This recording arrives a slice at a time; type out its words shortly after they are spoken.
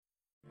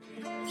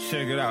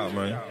Check it out,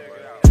 man.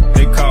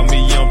 They call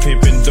me young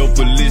pimpin'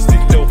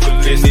 dope-a-listic.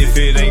 And if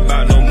it ain't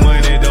about no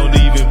money, don't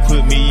even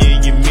put me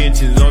in your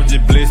mentions. I'm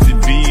just blessed to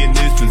be in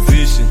this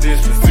position.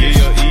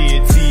 Yeah,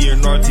 ENT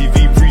and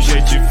RTV,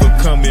 appreciate you for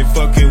coming,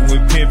 fucking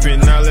with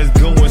pimpin'. Now let's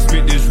go and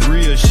spit this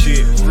real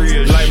shit.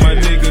 Like my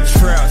nigga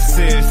Trout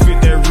said,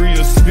 spit that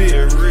real spit.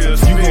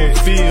 You gon'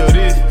 feel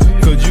this,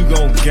 cause you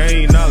gon'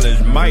 gain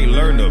knowledge. Might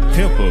learn to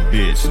pimp a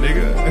bitch,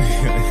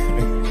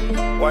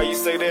 nigga. Why you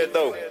say that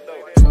though?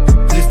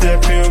 This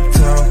that pimp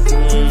talk,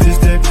 this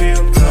that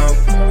pimp talk.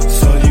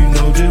 So you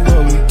know just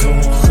what we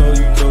doing,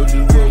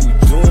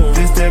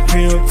 This that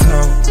pimp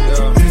talk,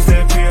 this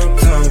that pimp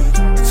talk.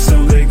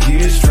 So let's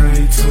get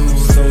straight to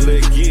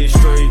it,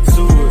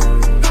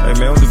 Hey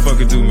man, what the fuck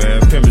it do,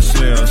 man? Pimpin'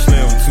 Slimm with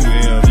 2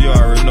 M's. You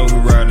already know who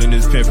riding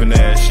this pimpin'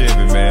 ass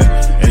Chevy, man.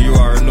 And you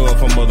already know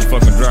if I'm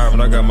motherfucking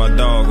driving, I got my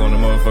dog on the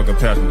motherfucking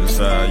passenger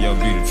side. Yo,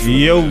 be the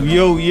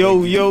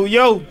truth.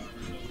 Yo.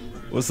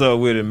 What's up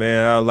with it,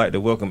 man? I'd like to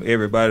welcome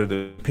everybody to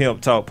the Pimp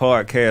Talk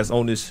podcast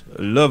on this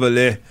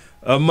lovely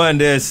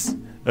Mondays.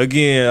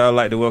 Again, I'd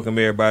like to welcome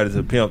everybody to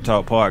the Pimp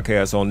Talk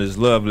podcast on this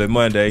lovely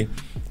Monday. You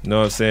know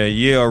what I'm saying?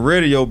 Yeah,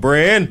 radio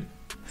brand.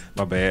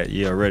 My bad.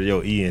 Yeah, radio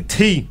ENT.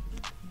 Yeah,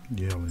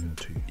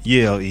 ENT.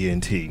 Yeah,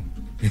 ENT.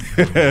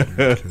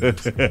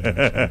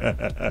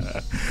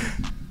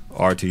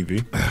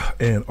 RTV.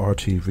 And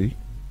RTV.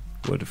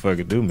 What the fuck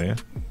it do, man?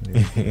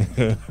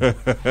 Yeah.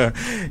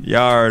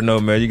 Y'all already know,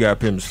 man. You got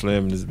Pimp Slimm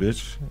in this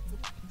bitch.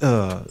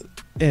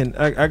 And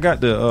I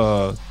got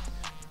the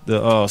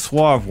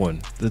suave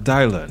one, the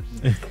Dylan.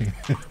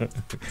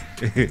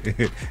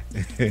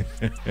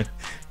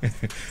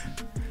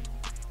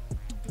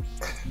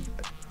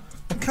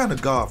 I'm kind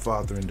of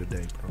Godfathering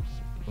today, bro.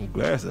 Them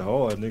glasses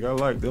hard, nigga. I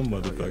like them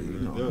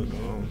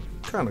motherfuckers.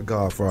 Kind of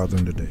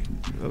Godfathering today.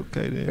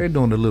 Okay, then. They're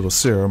doing a little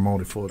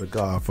ceremony for the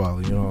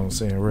Godfather, you know what I'm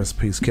saying? Rest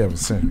in peace, Kevin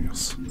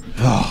Samuels.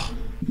 Oh.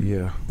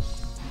 Yeah.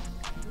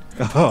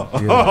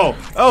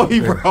 Oh,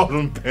 he brought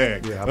them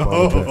back. Yeah, I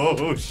brought them back.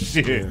 Oh,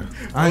 shit. Yeah.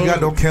 I ain't got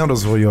no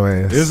candles for your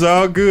ass. It's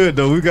all good,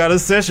 though. We got a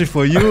session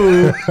for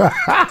you.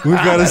 We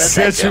got a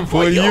session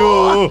for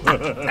you.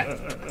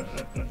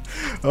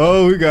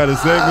 Oh, we got a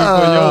segment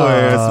for your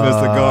ass,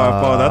 Mr.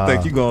 Godfather. I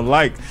think you gonna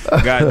like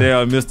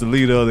goddamn Mr.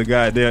 Leader of the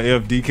goddamn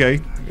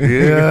FDK.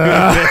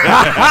 Yeah.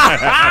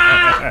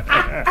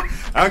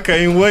 I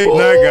can't wait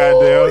now,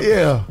 goddamn.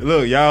 Yeah.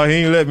 Look, y'all, he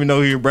ain't let me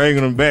know he was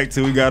bringing them back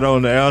till we got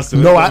on the answer.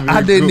 No,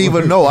 I didn't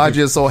even know. I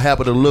just so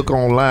happened to look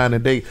online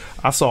and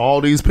I saw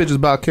all these pictures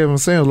about Kevin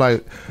Samuels,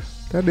 like,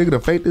 that nigga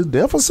done faked his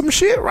death or some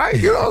shit, right?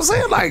 You know what I'm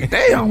saying? Like,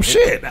 damn,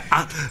 shit.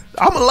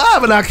 I'm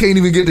alive and I can't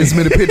even get this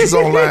many pictures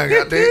online,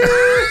 goddamn.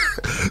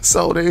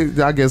 So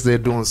I guess they're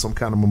doing some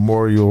kind of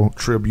memorial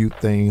tribute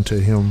thing to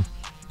him.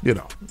 You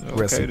know,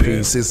 rest in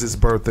peace. It's his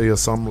birthday or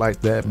something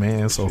like that,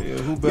 man. So yeah,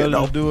 who better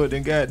to do it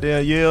than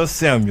goddamn Yale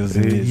Samuels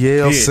in this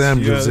Yale bitch.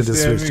 Samuels in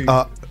this bitch.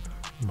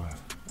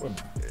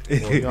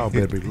 Well, y'all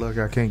better be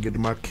lucky I can't get to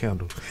my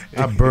candle.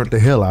 I burnt the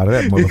hell out of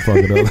that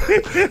motherfucker though.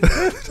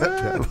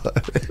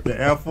 The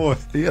Air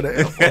Force. Yeah, the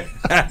Air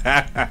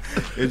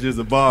Force. It's just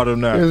a bottom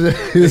now.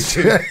 It's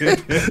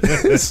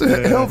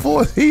an Air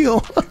Force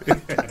heel.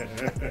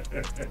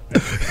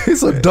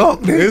 It's a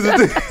dunk,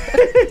 nigga.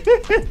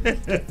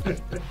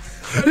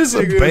 It's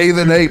a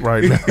bathing ape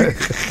right now.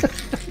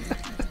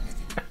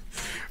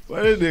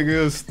 Why that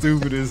nigga is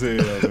stupid as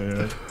hell,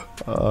 man.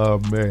 Oh,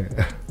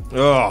 man.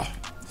 Oh,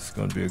 it's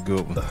going to be a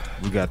good one.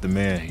 We got the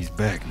man. He's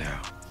back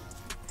now.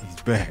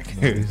 He's back.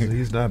 No,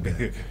 he's not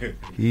back.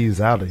 He's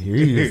out of here.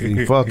 He's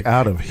the fuck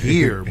out of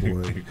here,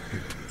 boy.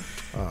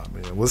 Oh,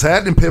 man. What's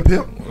happening, Pimp?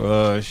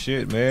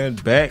 Shit, man.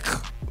 Back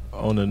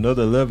on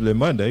another lovely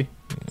Monday.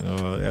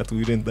 After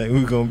we didn't think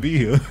we were gonna be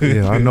here.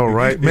 Yeah, I know,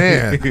 right,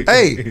 man.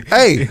 Hey,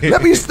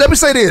 let me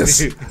say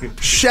this.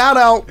 Shout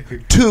out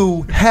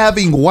to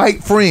having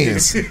white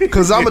friends,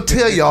 cause I'ma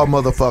tell y'all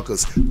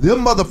motherfuckers,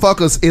 them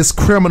motherfuckers is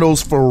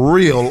criminals for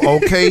real,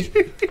 okay?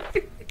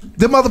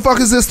 Them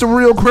motherfuckers is the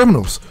real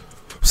criminals.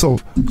 So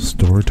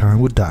story time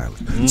with Dylan.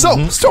 Mm-hmm.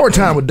 So story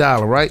time with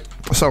Dylan, right?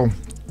 So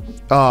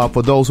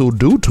for those who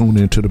do tune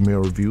into the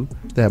Mirror Review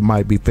that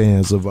might be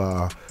fans of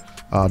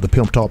the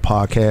Pimp Talk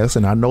podcast,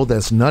 and I know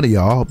that's none of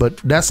y'all, but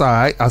that's all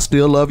right. I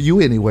still love you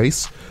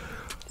anyways.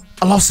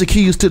 I lost the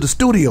keys to the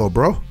studio,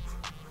 bro.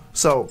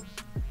 So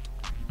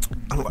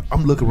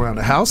I'm looking around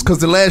the house because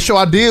the last show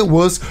I did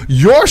was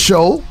your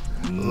show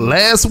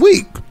last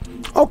week.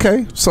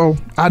 Okay, so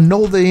I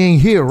know they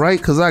ain't here, right?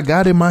 Because I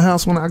got in my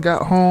house when I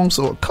got home,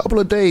 so a couple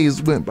of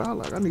days went by.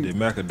 Like, I need. Did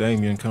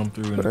macadamia come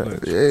through in the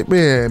clutch?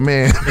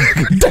 Man.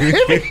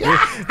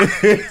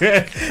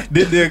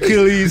 Did the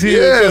Achilles heel?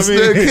 Yes,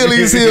 the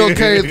Achilles heel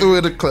came through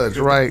in the clutch,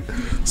 right?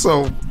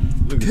 So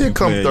here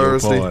come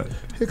Thursday.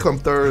 Here come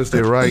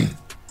Thursday, right?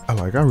 I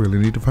really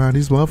need to find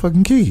these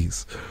motherfucking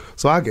keys.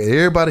 So I get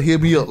everybody hit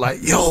me up like,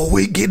 yo,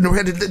 we getting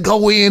ready to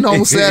go in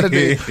on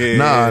Saturday.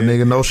 Nah,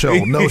 nigga, no show.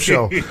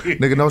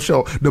 Nigga, no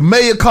show. The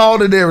mayor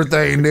called and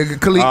everything, nigga.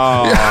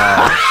 Oh,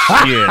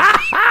 shit.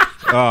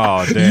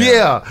 Oh,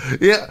 damn.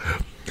 Yeah.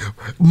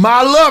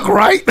 My luck,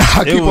 right?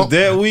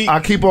 That week. I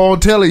keep on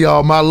telling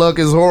y'all, my luck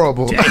is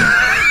horrible.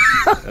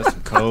 That's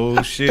some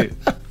cold shit.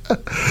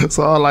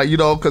 So I like,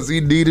 because he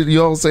needed, you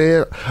know what I'm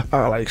saying?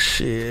 I like,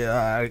 shit,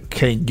 I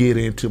can't get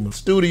into my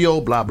studio,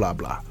 blah, blah,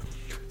 blah.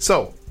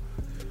 So,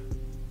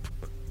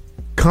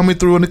 coming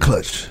through in the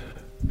clutch,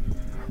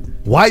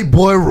 White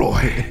Boy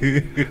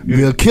Roy,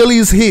 the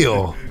Achilles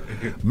heel,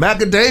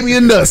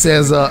 macadamia nuts,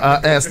 as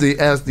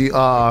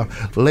the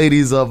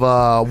ladies of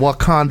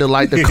Wakanda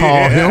like to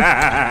call him.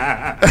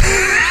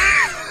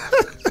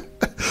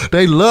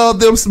 They love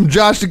them some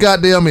Josh the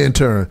goddamn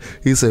intern.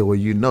 He said, well,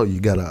 you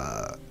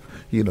gotta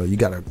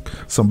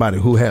somebody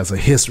who has a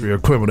history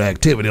of criminal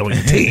activity on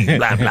your team,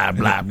 blah, blah,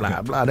 blah,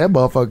 blah, blah. That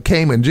motherfucker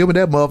came and jimmy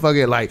that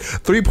motherfucker at like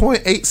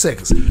 3.8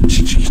 seconds.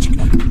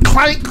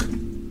 Clank.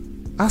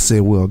 I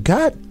said, well,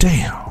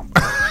 goddamn.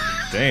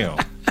 Damn.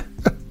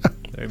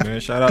 Hey, man,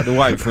 shout out to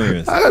white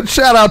friends.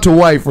 Shout out to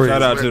white friends.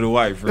 Shout out to the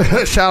white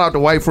friends. Shout out to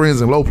white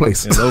friends in low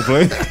places. In low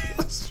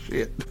places?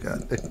 Shit.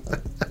 Goddamn.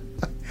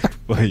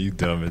 Boy, you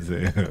dumb as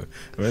hell.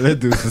 Man, let's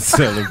do some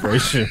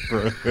celebration,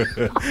 bro.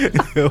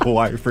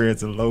 White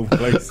friends in low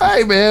places.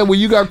 Hey, man, when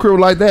you got crew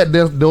like that,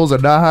 those are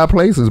not high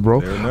places,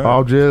 bro.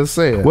 I'm just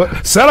saying.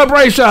 What?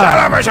 Celebration!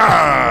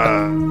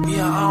 Celebration! We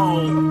are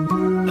all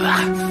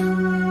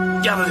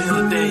gathered here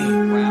today.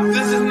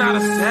 This is not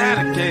a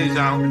sad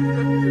occasion.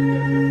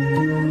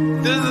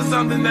 This is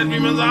something that we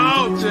must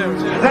all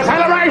cherish. The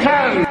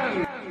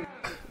celebration!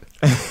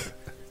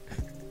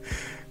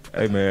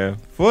 Hey, man,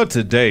 for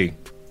today,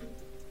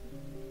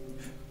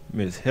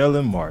 Miss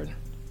Helen Martin.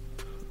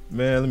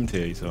 Man, let me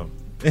tell you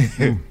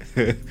something.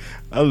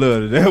 I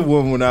loved that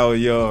woman when I was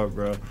young,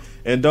 bro.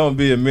 And don't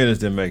be a menace,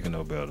 then make it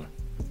no better.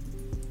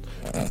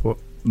 Well,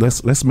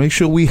 let's make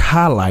sure we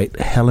highlight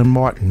Helen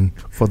Martin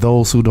for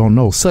those who don't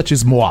know, such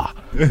as moi,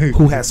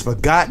 who has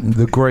forgotten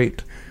the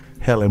great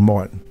Helen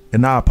Martin.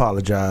 And I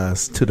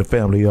apologize to the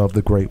family of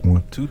the great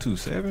one.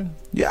 227?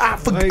 Yeah, I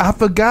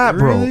forgot,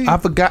 really? bro. I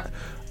forgot.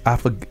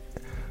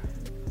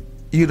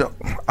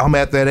 I'm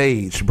at that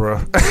age,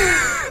 bro.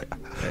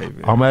 Hey,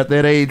 I'm at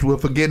that age where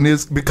forgetting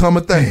is become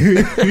a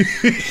thing.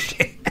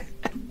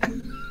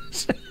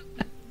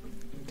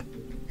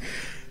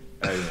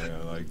 Hey,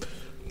 man, like,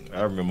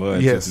 I remember her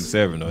in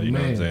 227, though, you know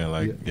what I'm saying?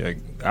 Like, yeah,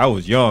 I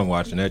was young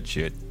watching that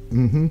shit.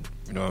 Mm-hmm.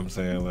 You know what I'm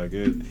saying? Like,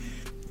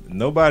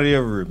 nobody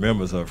ever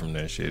remembers her from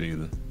that shit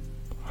either.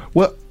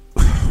 Well,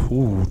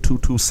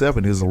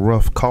 227 is a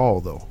rough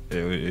call, though. It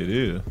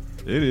is.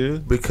 It is.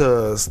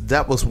 Because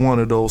that was one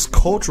of those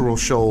cultural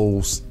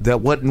shows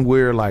that wasn't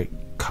where, like,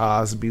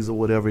 Cosby's or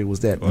whatever. It was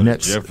that or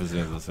next.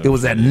 Jefferson's or something. It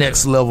was that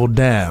next level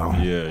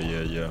down.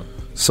 Yeah.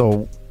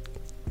 So,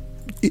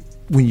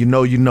 when you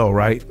know,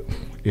 right?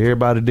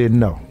 Everybody didn't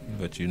know.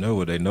 But you know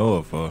what they know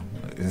her for.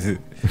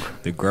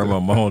 The grandma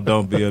mom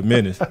don't be a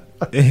menace.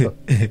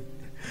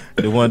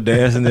 The one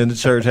dancing in the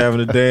church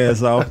having a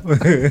dance off.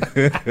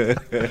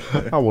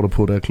 I want to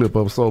pull that clip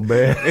up so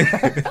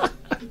bad.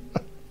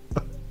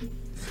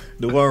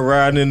 The one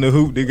riding in the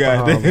hoop, the guy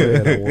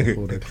man, I want to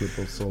pull that clip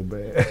up so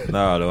bad.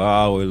 Nah, though,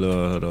 I always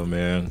love her, though,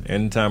 man.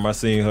 Anytime I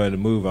seen her in the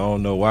movie, I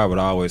don't know why, but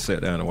I always sat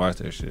down and watched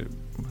that shit.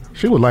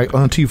 She was like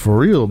auntie for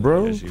real,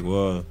 bro. Yeah, she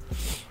was.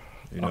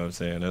 You know what I'm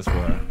saying? That's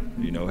why,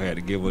 had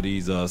to give her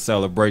these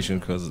celebrations,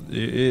 because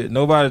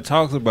nobody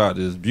talks about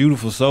this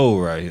beautiful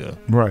soul right here.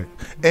 Right.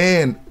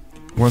 And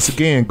once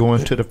again,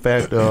 going to the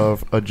fact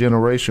of a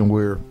generation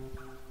where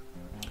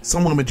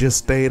some women just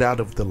stayed out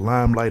of the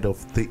limelight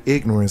of the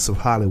ignorance of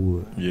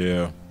Hollywood.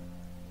 Yeah.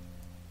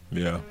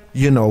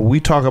 We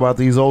talk about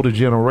these older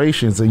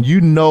generations, and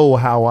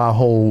how I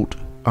hold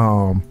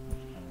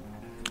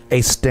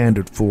a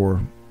standard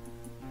for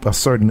a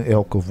certain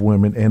ilk of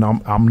women, and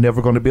I'm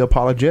never going to be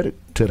apologetic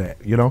to that.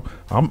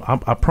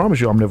 I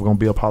promise you, I'm never going to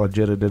be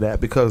apologetic to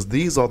that, because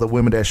these are the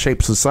women that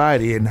shape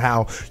society, and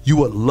how you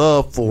would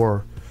love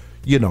for,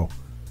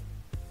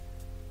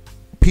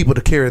 people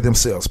to carry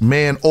themselves,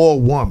 man or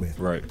woman.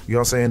 Right. You know what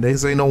I'm saying?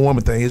 This ain't no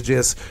woman thing. It's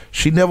just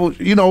she never,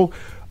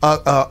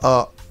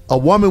 a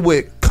woman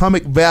with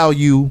comic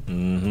value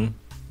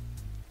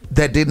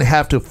that didn't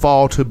have to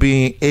fall to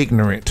being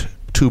ignorant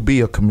to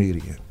be a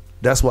comedian.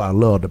 That's what I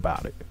loved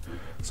about it.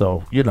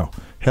 So,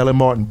 Helen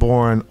Martin,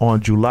 born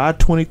on July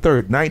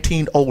 23rd,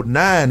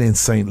 1909 in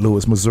St.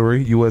 Louis,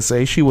 Missouri,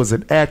 USA. She was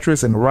an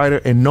actress and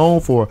writer and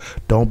known for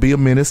Don't Be a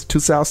Menace to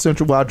South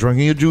Central While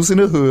Drinking Your Juice in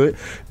the Hood,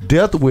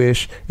 Death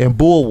Wish, and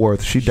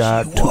Bullworth. She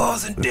died. She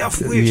was in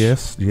Death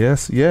Wish.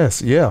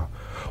 Yes.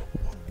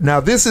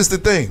 Now, this is the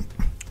thing.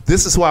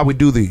 This is why we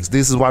do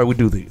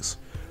these.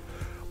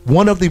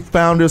 One of the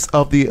founders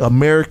of the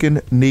American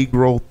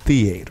Negro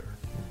Theater.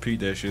 Repeat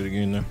that shit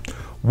again now.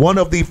 One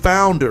of the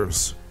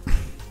founders,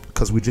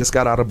 because we just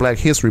got out of Black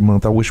History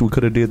Month. I wish we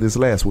could have did this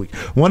last week.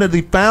 One of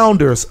the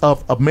founders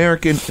of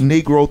American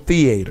Negro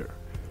Theater.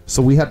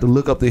 So we had to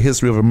look up the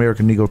history of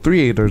American Negro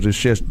Theater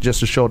just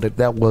to show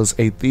that was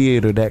a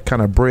theater that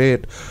kind of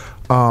bred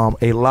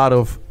a lot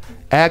of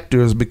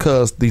actors,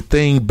 because the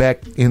thing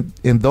back in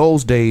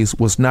those days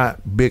was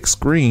not big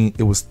screen,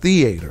 it was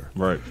theater.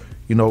 Right.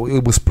 You know,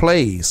 it was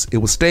plays. It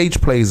was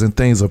stage plays and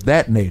things of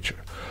that nature.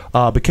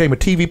 Became a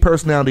TV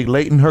personality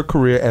late in her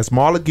career as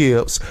Marla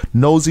Gibbs'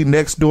 nosy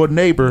next-door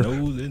neighbor,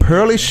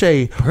 Pearly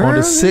Shay, on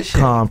the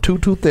sitcom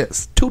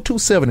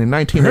 227 in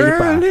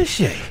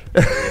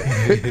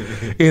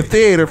 1985. In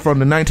theater from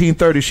the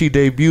 1930s, she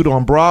debuted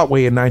on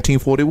Broadway in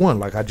 1941.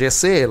 Like I just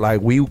said,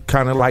 like we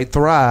kind of like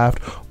thrived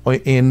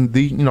in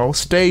the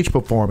stage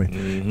performing.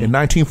 In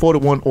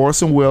 1941,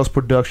 Orson Welles'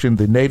 production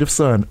The Native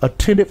Son,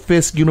 attended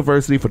Fisk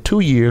University for 2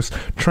 years,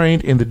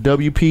 trained in the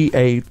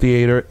WPA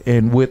theater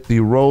and with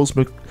the Rose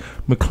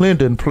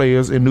McClendon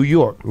players in New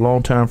York.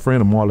 Longtime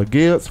friend of Marla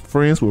Gibbs,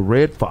 friends with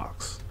Red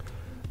Fox.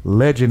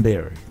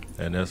 Legendary.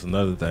 And that's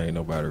another thing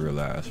nobody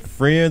realized.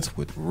 Friends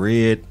with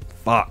Red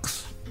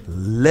Fox.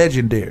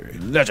 Legendary.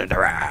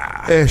 Legendary.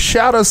 And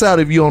shout us out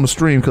if you on the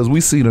stream, because we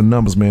see the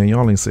numbers, man.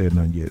 Y'all ain't said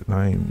nothing yet.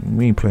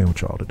 We ain't playing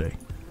with y'all today.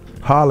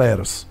 Holla at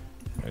us.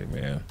 Hey,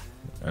 man.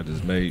 I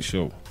just made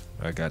sure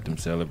I got them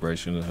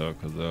celebrations of her,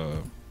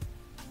 because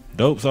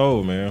dope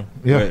soul, man.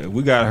 Yeah.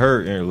 We got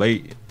her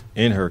late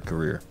in her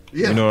career.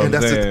 Yeah. You know what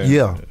I'm saying?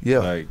 Yeah.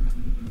 Like,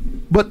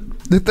 but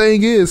the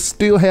thing is,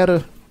 still had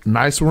a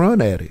nice run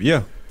at it.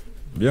 Yeah.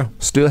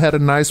 Still had a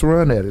nice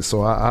run at it,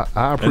 so I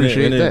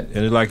appreciate that.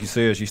 And like you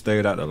said, she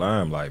stayed out the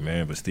limelight,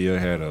 man, but still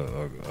had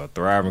a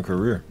thriving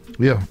career.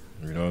 Yeah.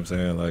 You know what I'm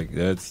saying? Like,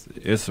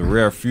 it's a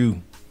rare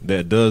few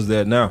that does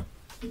that now.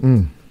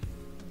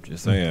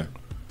 Just saying.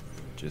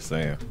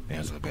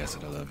 Angela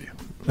Bassett, I love you.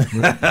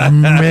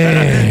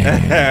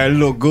 Man.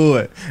 Look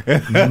good.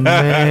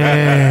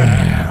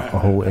 Man.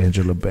 Oh,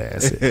 Angela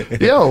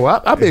Bassett. Yo,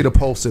 I made a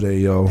post today,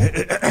 yo.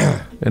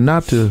 And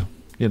not to,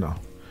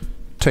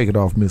 take it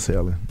off Miss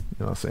Helen.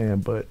 You know what I'm saying?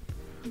 But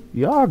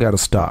y'all got to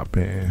stop,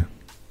 man.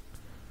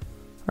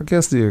 I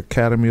guess the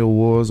Academy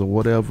Awards or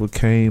whatever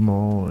came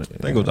on. I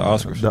think it was the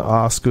Oscars. The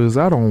Oscars.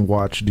 I don't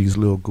watch these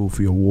little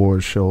goofy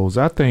award shows.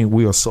 I think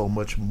we are so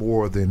much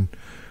more than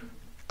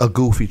a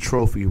goofy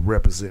trophy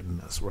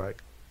representing us, right?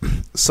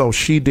 So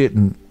she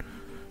didn't,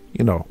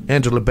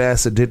 Angela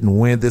Bassett didn't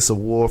win this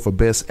award for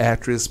Best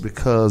Actress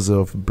because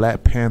of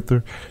Black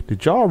Panther.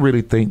 Did y'all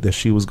really think that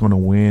she was going to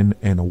win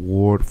an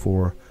award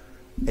for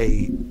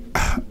a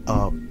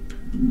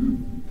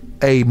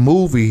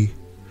movie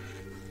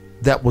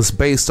that was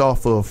based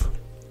off of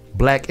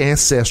black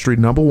ancestry,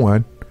 number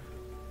one,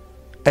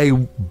 a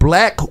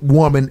black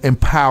woman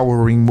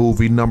empowering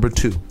movie, number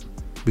two,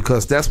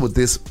 because that's what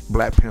this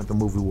Black Panther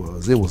movie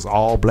was. It was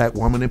all black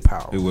woman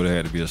empowered. It would have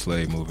had to be a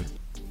slave movie.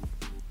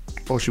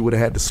 Or she would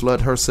have had to slut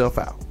herself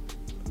out.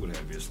 It would have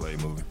had to be a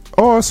slave movie.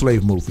 Or a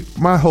slave movie.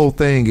 My whole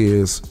thing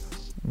is,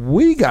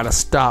 we got to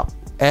stop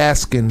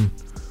asking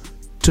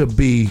to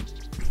be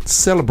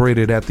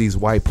celebrated at these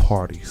white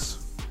parties.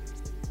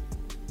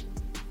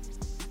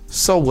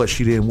 So what?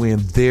 She didn't win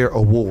their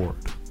award.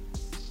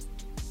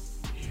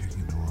 Yeah,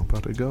 I'm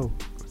about to go.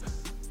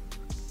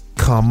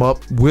 Come up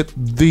with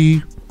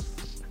the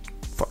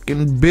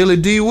fucking Billy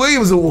D.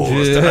 Williams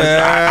Awards. The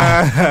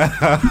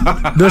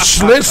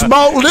Schlitz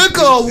Malt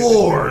Liquor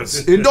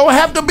Awards. It don't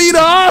have to be the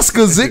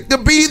Oscars. It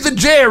could be the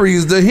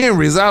Jerrys, the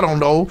Henrys. I don't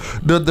know.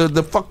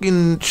 The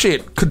fucking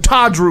shit.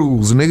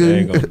 Catadrus,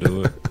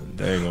 nigga.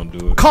 They ain't gonna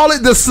do it. Call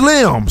it the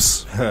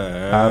Slims.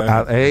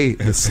 Hey,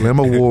 the Slim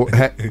Award,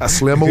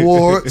 Slim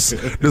Awards,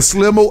 the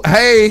Slim.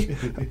 Hey,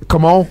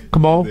 come on.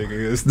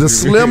 The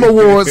Slim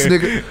Awards,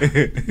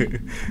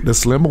 nigga. The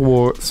Slim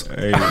Awards.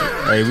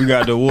 Hey, we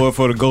got the award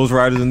for the Ghost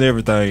Riders and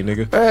everything,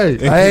 nigga. Hey.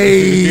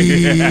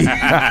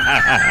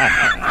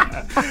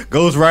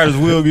 Ghost Riders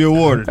will be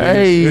awarded.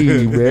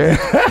 Hey, man.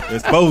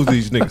 Expose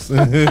these niggas.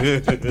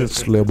 The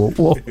Slim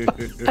Award.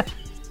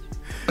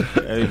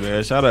 Hey,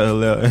 man, shout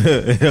out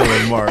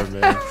Helen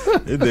Martin, man.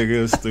 This nigga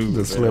is stupid.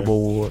 The Slim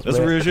Award. That's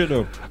real shit,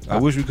 though. I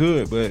wish we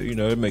could, but,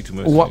 it makes too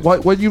much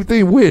sense. What do you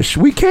think? Wish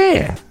we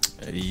can.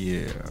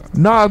 Yeah.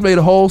 Nas made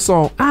a whole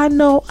song. I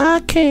know I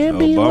can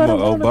be.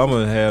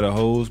 Obama had a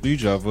whole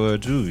speech off of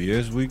it, too.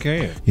 Yes, we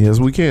can. Yes,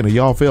 we can. And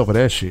y'all fell for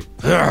that shit.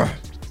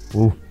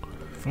 Ooh.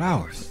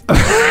 Flowers.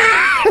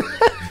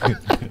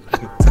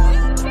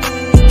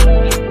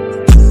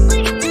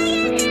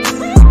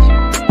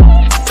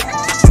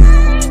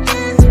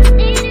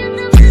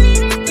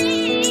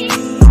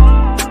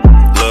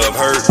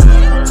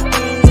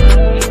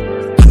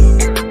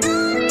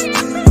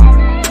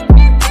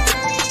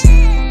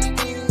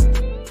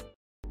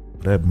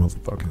 That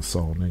motherfucking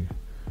song, nigga.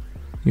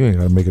 You ain't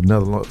gotta make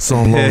another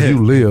song long as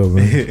you live,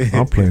 man.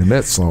 I'm playing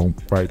that song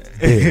right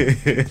there.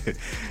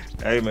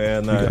 Hey,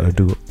 man. You gotta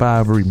do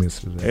 5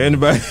 remixes of that.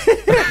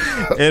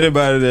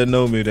 Anybody that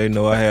know me, they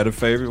know I had a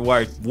favorite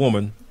white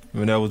woman,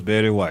 and that was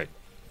Betty White.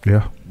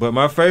 Yeah. But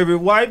my favorite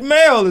white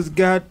male is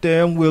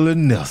goddamn Willie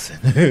Nelson.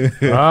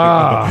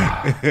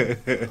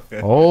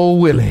 Oh,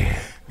 Willie.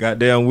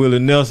 Goddamn Willie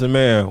Nelson,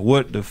 man.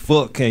 What the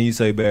fuck can you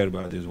say bad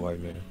about this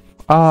white man?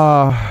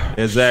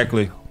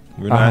 Exactly.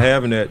 We're not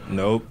having that.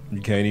 Nope.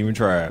 You can't even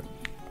try it.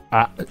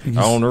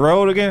 On the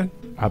road again?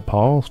 I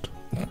paused.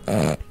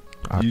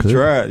 You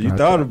tried. You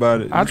thought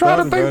about it. I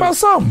tried to think about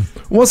something.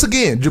 Once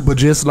again, but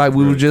just like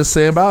we were just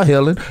saying about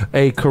Helen,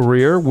 a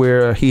career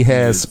where he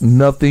has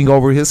nothing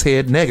over his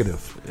head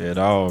negative. At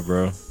all,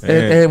 bro.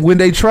 And when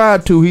they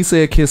tried to, he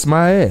said, kiss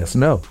my ass.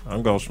 No.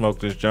 I'm going to smoke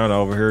this joint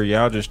over here.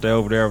 Y'all just stay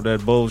over there with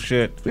that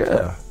bullshit.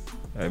 Yeah.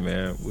 Hey,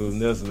 man, Will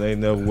Nelson ain't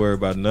never worried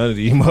about none of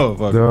these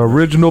motherfuckers. The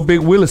original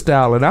Big Willie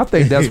style, and I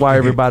think that's why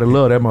everybody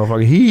loved that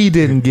motherfucker. He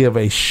didn't give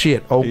a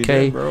shit, okay? He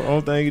did, bro.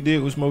 Only thing he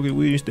did was smoke his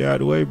weed and stay out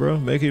the way, bro.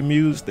 Make his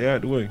music, stay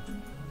out the way.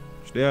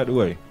 Stay out the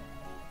way.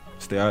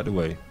 Stay out the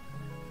way.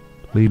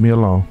 Leave me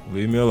alone.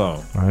 Leave me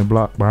alone. I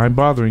ain't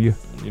bothering you.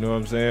 You know what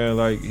I'm saying?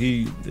 Like,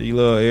 he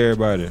love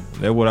everybody.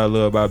 That's what I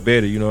love about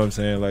Betty, you know what I'm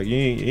saying? Like, he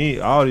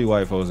ain't all these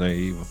white folks ain't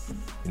evil.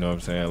 You know what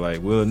I'm saying?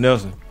 Like, Will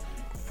Nelson,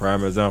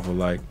 prime example,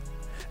 like,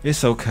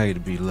 it's okay to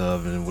be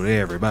loving with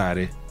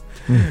everybody.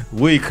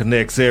 We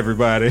connects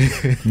everybody.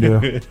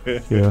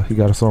 yeah. He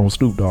got a song with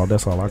Snoop Dogg.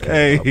 That's all I can.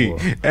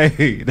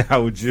 Hey, that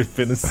was just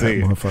finna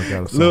say. Motherfucker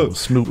got a song with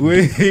Snoop.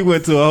 He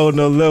went to a whole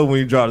nother level when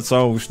he dropped a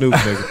song with Snoop,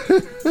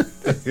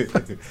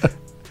 nigga.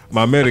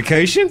 My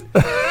medication?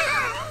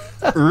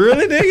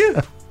 Really,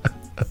 nigga?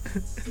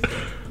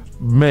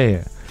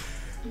 Man.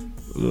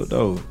 Look,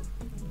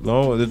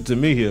 though, to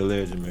me, he a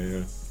legend,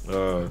 man.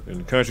 In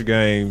the country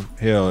game,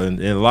 hell,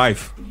 in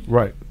life.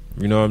 Right.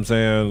 You know what I'm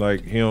saying?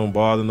 Like, he don't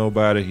bother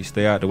nobody. He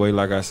stay out the way,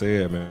 like I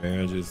said,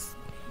 man. Just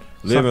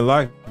living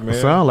life, man.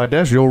 Sound like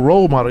that's your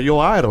role model,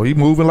 your idol. He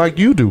moving like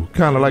you do,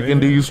 kind of like in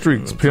these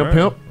streets.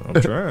 Pimp.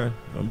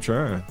 I'm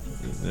trying.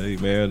 Hey,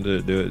 man,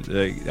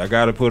 I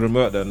gotta put him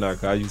up there now.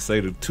 Cause I used to say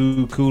the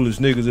two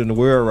coolest niggas in the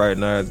world right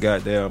now is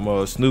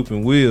goddamn Snoop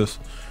and Wills.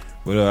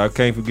 But I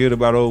can't forget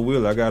about old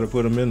Will. I gotta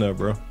put him in there,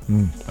 bro.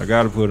 I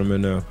gotta put him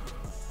in there.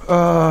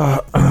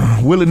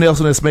 Willie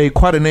Nelson has made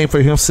quite a name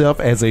for himself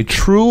as a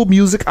true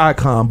music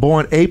icon.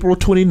 Born April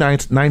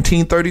 29th,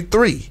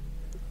 1933.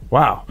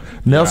 Wow.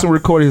 Nelson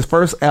recorded his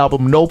first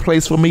album, No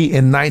Place for Me,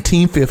 in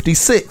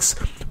 1956.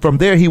 From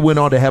there, he went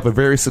on to have a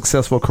very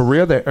successful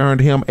career that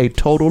earned him a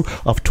total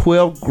of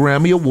 12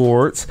 Grammy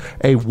Awards,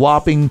 a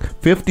whopping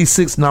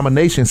 56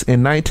 nominations.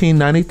 In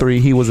 1993,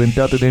 he was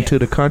inducted into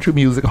the Country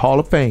Music Hall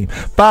of Fame.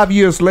 5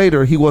 years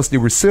later, he was the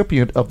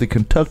recipient of the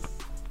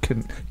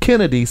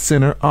Kennedy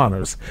Center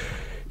honors.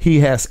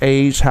 He has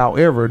aged.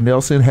 However,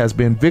 Nelson has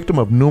been victim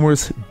of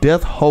numerous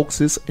death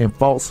hoaxes and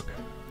false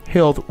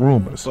health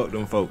rumors. Fuck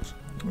them folks.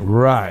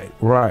 Right.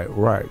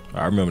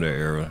 I remember that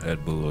era,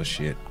 that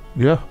bullshit.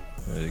 Yeah.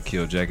 They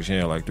killed Jackie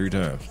Chan like 3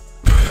 times.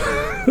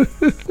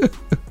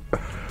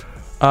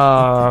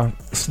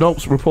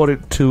 Snopes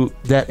reported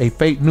that a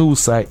fake news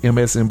site,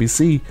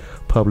 MSNBC,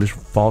 published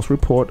false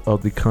report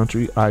of the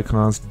country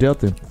icon's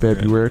death in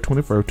February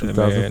 21st,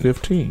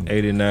 2015.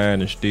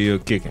 89 and still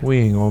kicking. We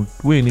ain't even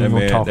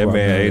gonna talk about that. That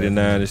man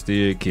 89 and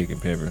still kicking,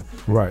 pimping.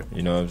 Right.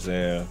 You know what I'm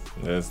saying?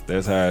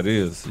 That's how it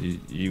is.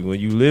 You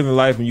when you live in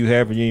life and you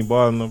happy, you ain't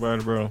bothering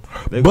nobody, bro.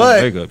 They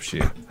gonna make up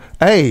shit.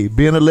 Hey,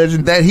 being a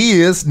legend that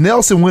he is,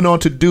 Nelson went on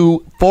to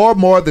do far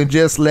more than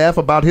just laugh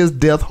about his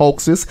death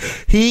hoaxes.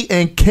 He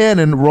and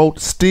Cannon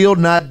wrote Still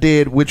Not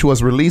Dead, which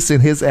was released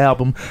in his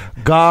album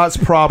God's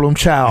Problem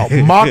Child.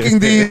 Mocking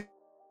these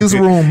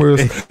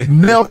rumors,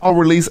 Nelson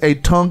released a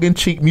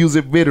tongue-in-cheek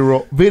music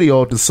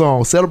video of the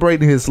song,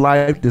 celebrating his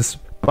life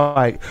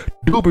despite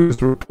dubious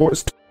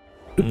reports to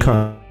the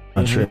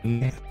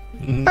country.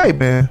 Hey,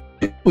 man,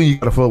 when you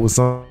gotta fuck with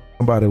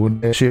somebody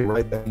with that shit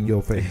right there in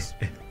your face.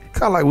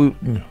 Kind of like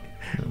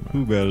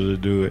who better to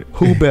do it?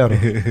 Who better?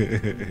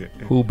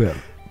 Who better?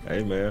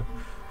 Hey, man.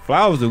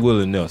 Flowers to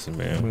Willie Nelson,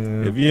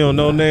 man. If you don't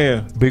know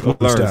now, Big go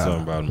learn style.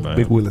 something about him, man.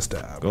 Big Willie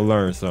style. Go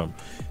learn something.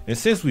 And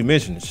since we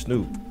mentioned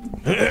Snoop,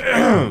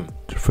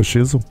 for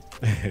shizzle,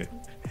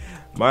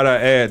 might I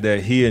add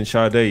that he and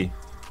Sade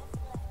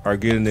are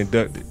getting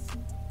inducted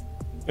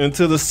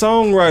into the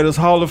Songwriters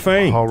Hall of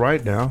Fame. All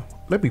right, now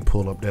let me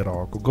pull up that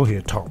article. Go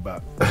ahead, talk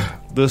about it.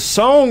 The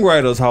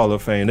Songwriters Hall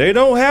of Fame. They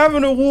don't have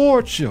an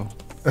award show.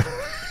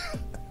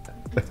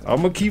 I'm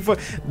gonna keep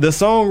the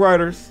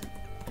songwriters,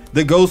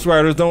 the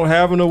ghostwriters don't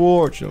have an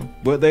award show,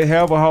 but they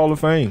have a Hall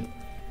of Fame.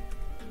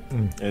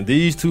 And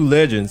these two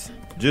legends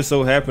just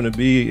so happen to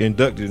be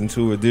inducted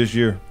into it this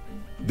year.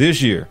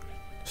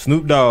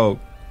 Snoop Dogg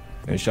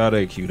and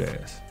Sade Cute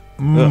Ass.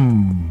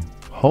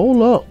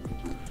 Hold up.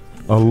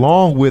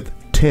 Along with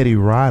Teddy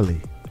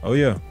Riley. Oh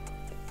yeah.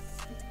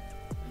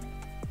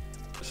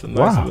 It's a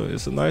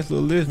nice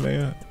little list,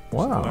 man.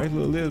 Wow. It's a nice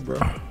little list, bro.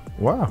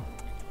 Wow.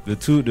 The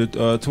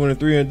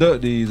 23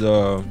 inductees,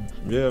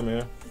 yeah,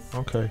 man.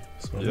 Okay.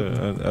 So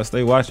yeah, I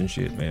stay watching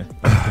shit, man.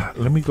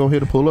 Let me go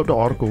ahead and pull up the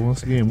article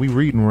once again. We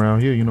reading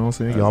around here, you know what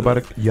I'm saying?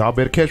 Y'all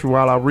better catch me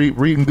while I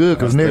reading good,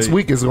 because next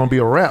week is gonna be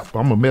a wrap.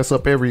 I'm gonna mess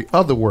up every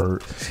other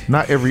word,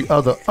 not every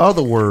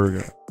other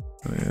word.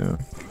 Yeah.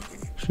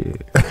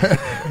 Shit.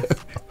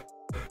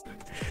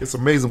 It's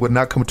amazing what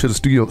not coming to the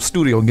studio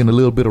and getting a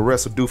little bit of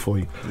residue for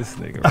you. This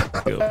nigga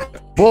right here.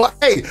 Boy,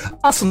 hey,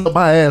 I slept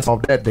my ass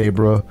off that day,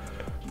 bro.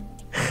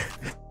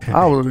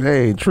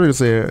 Trigger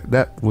said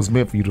that was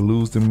meant for you to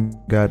lose them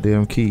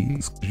goddamn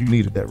keys. You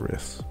needed that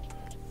rest.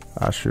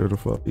 I sure the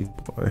fuck did,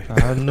 boy.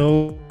 I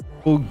know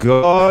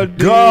God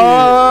did.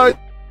 God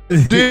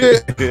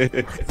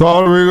did.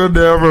 Thought we could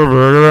never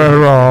figure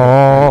it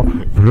out.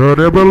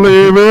 Couldn't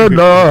believe in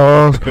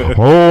us.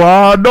 Oh,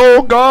 I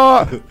know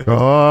God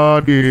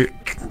did.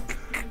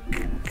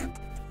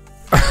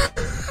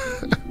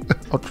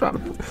 I'm trying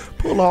to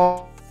pull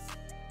all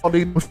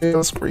these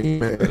damn screen,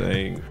 man. That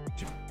ain't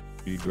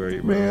be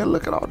great, Man,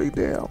 look at all these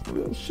damn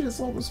little shits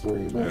on the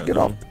screen, man. Yeah, Get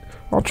off.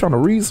 I'm trying to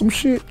read some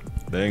shit.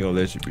 They ain't gonna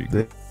let you be.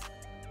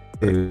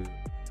 They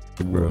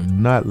will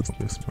not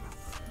listen.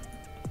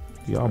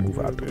 Y'all move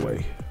out the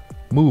way.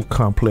 Move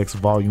complex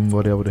volume,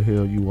 whatever the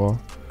hell you are.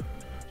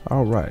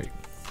 All right.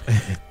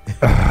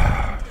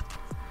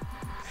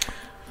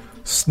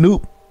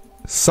 Snoop,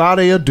 Sade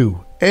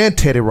Adu, and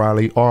Teddy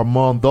Riley are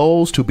among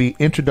those to be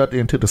inducted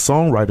into the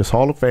Songwriters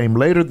Hall of Fame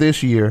later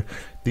this year,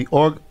 the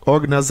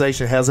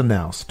organization has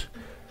announced.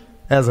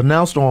 As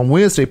announced on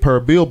Wednesday per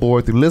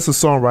Billboard, the list of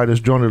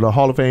songwriters joining the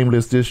Hall of Fame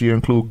list this year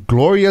include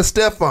Gloria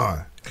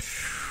Estefan.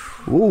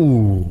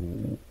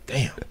 Ooh.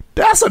 Damn.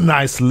 That's a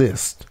nice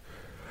list.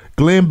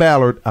 Glenn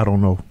Ballard, I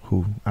don't know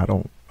who. I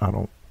don't.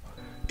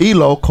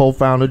 ELO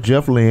co-founder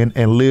Jeff Lynne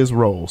and Liz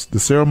Rose. The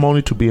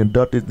ceremony to be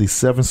inducted, the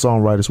 7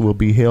 songwriters, will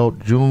be held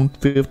June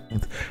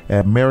 15th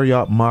at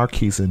Marriott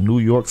Marquis in New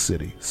York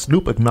City.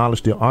 Snoop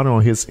acknowledged the honor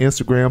on his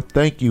Instagram.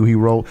 Thank you, he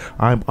wrote.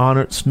 I'm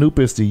honored. Snoop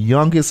is the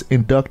youngest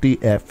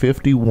inductee at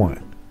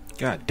 51.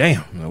 God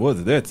damn. Now, what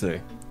did that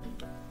say?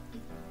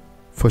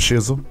 For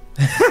shizzle.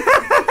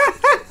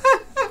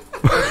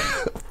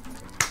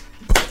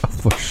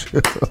 For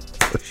shizzle.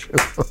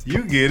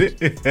 You get it.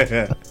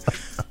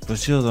 For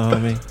sure,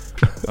 homie.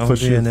 I'm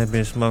being that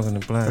bitch smoking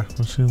the black.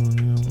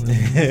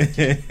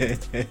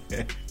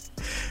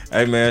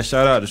 Hey man,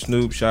 shout out to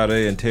Snoop,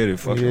 Sade, and Teddy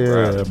fucking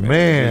Riley,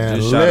 man.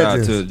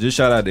 Just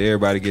shout out to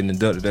everybody getting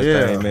inducted.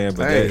 That thing, man.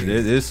 But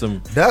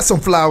that's some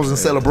flowers and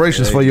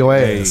celebrations for your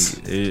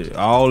ass.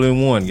 All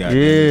in one, guy. Yeah,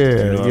 you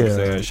know what I'm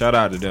saying? Shout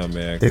out to them,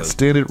 man.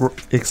 Extended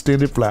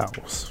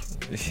flowers.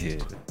 Yeah,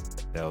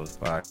 that was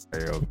fire.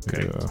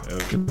 Okay.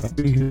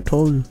 He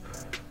told you.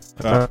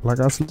 Like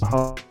I said,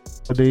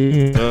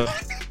 holiday in.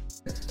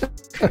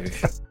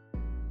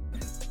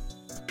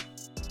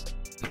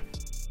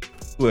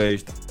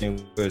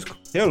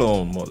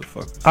 Hello,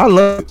 motherfucker. I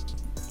love it.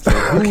 So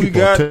who we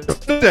got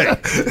today?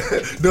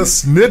 The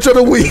snitch of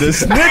the week. The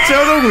snitch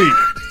of the week.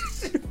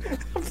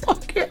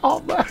 Fucking oh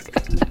my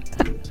God.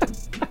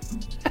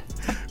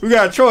 We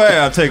got Troy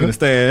Ave taking a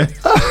stand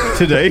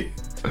today.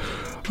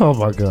 Oh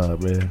my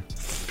God, man.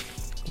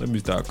 Let me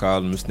stop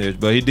calling him a snitch,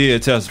 but he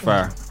did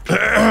testify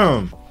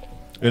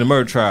in a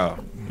murder trial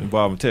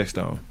involving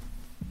Textone.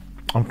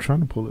 I'm trying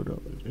to pull it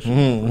up.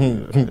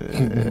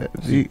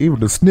 Even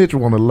the snitch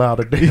won't allow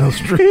the damn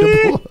strip.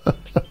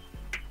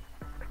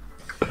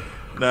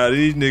 Nah,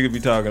 these niggas be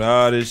talking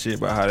all this shit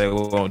about how they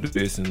won't do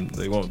this and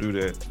they won't do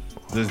that.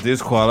 Does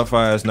this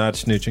qualify as not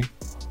snitching?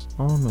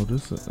 I don't know.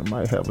 This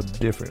might have a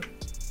different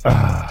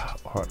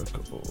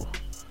article.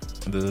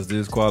 Does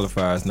this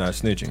qualify as not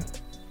snitching?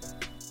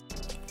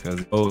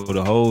 Because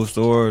the whole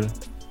story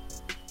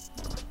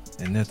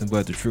and nothing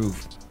but the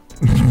truth.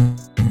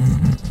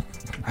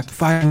 I could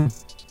fight him.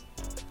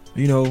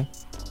 You know,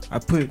 I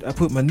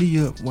put my knee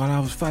up while I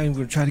was fighting. We're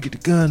gonna try to get the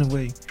gun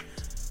away.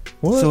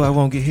 What? So I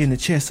won't get hit in the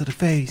chest or the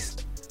face.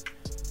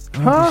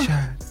 I won't get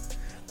shot.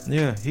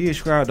 Yeah, he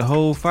described the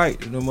whole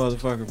fight to the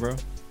motherfucker, bro.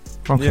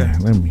 Okay, yeah.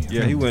 let me.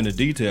 He went into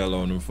detail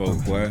on them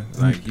folks, boy.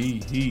 Like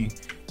he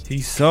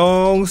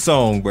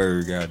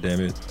songbird,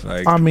 goddammit.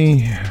 Like, I mean,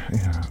 yeah,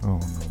 I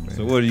don't know, man.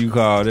 So what do you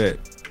call that?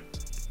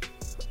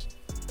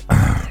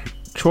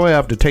 Troy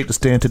Ave to take the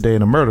stand today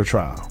in a murder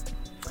trial.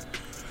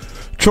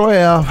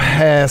 Troy Ave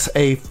has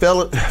a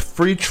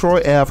Free Troy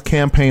Ave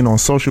campaign on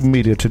social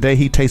media. Today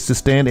he takes the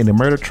stand in a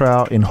murder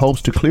trial in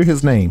hopes to clear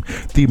his name.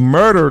 The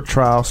murder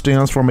trial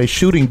stems from a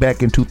shooting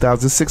back in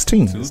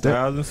 2016.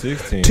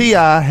 2016.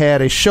 T.I.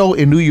 had a show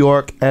in New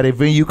York at a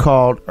venue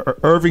called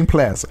Irving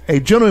Plaza. A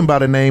gentleman by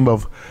the name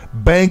of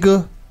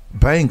Banga,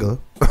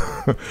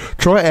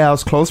 Troy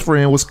Ave's close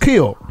friend, was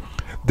killed.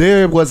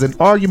 There was an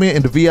argument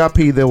in the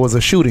VIP. There was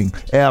a shooting.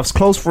 Ave's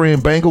close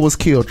friend Banger was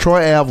killed.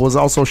 Troy Ave was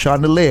also shot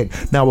in the leg.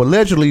 Now,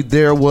 allegedly,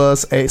 there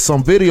was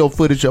some video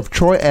footage of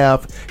Troy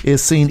Ave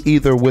is seen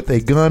either with a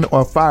gun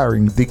or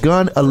firing. The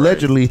gun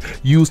allegedly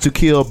used to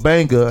kill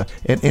Banger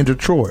and injure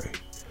Troy.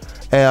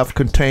 Ave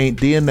contained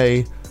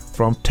DNA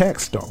from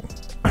Textone.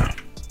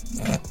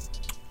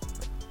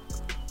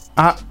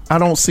 I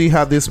don't see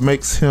how this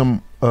makes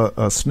him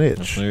a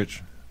snitch.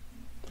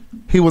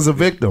 He was a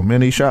victim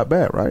and he shot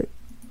back, right?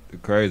 The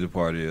crazy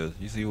part is,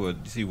 you see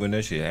when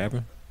that shit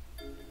happened?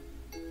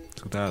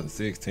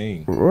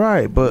 2016.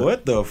 Right, but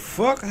what the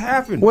fuck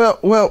happened? Well,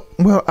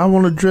 I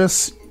want to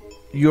address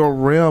your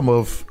realm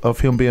of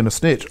him being a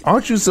snitch.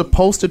 Aren't you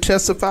supposed to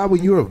testify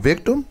when you're a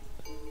victim?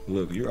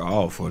 Look, you're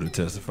all for the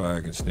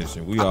testifying and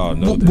snitching. We all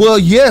know that. Well,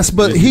 yes,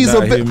 but he's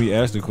a. Hear me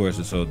ask the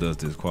question. So does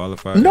this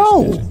qualify?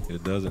 No,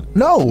 it doesn't.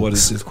 No. What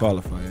does this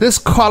qualify? This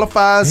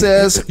qualifies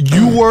as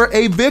you were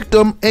a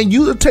victim, and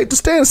you take the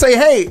stand and say,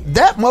 "Hey,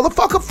 that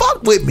motherfucker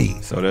fucked with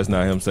me." So that's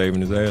not him saving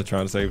his ass,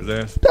 trying to save his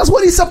ass. That's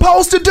what he's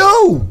supposed to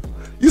do.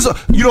 You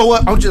know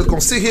what? I'm just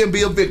gonna sit here and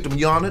be a victim,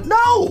 Your Honor.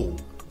 No.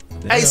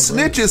 Damn, a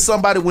snitch is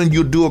somebody when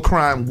you do a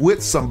crime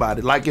with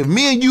somebody. Like if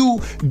me and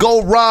you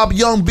go rob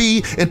Young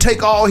B and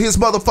take all his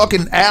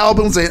motherfucking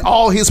albums and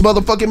all his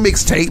motherfucking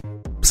mixtapes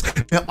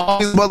and all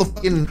his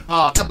motherfucking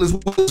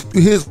templates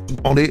his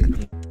on it,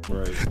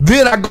 right.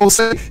 Then I go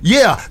say,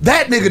 yeah,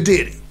 that nigga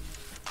did it.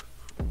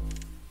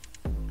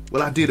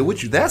 Well, I did it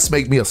with you. That's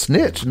make me a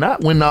snitch,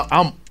 not when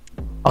I'm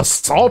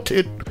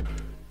assaulted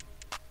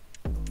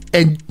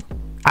and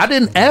I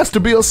didn't ask to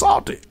be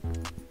assaulted.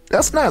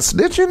 That's not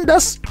snitching.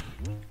 That's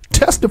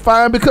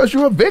testifying because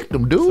you're a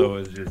victim, dude. So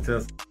it's just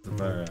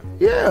testifying.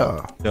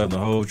 Yeah. Telling the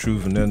whole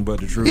truth and nothing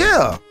but the truth.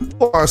 Yeah.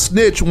 Or a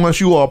snitch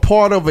once you are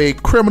part of a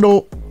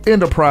criminal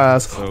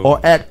enterprise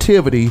or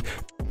activity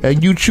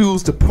and you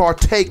choose to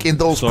partake in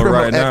those criminal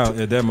right now,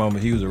 at that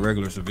moment, he was a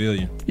regular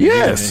civilian.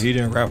 Yes. He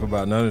didn't rap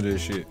about none of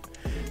this shit.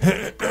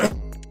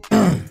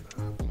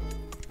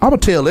 I'm going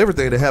to tell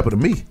everything that happened to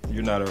me.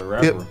 You're not a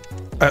rapper.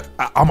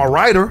 I'm a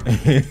writer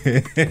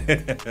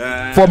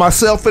for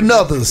myself and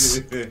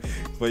others.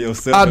 For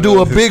yourself. I do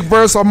a big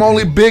verse. I'm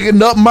only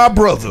bigging up my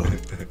brother,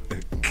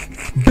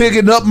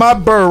 bigging up my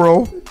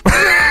borough.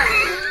 I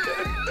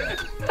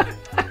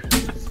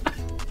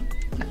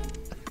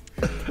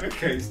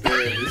can't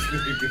stand this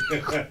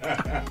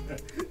nigga.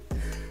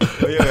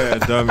 Oh, your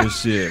ass dumb as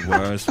shit, boy.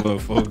 I swear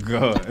for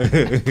God.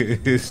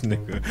 This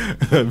nigga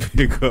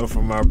pick up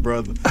for my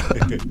brother.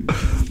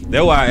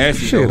 That's why I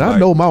asked you. Shit, though, I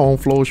know my own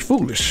flow is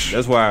foolish.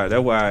 That's why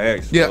I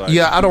asked.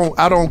 Yeah,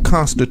 I don't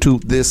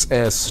constitute this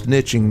as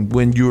snitching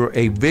when you're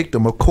a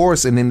victim. Of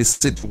course, and in this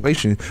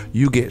situation,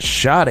 you get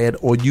shot at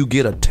or you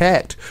get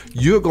attacked,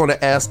 you're going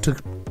to ask to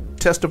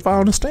testify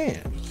on the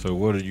stand. So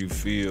what do you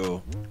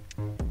feel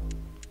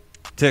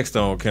Text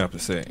on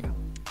campus saying?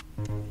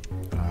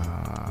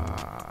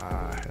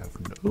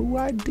 No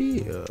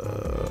idea.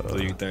 So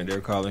you think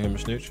they're calling him a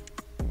snitch?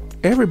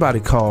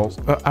 Everybody calls.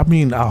 I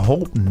mean, I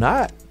hope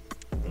not.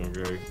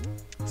 Okay.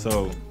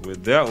 So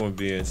with that one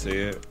being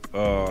said,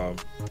 the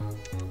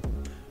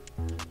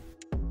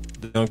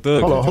Young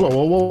Thug. Hold on,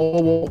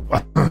 whoa.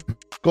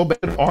 Go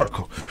back to the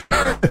article.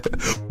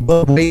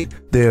 But wait,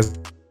 there's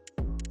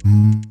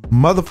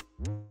mother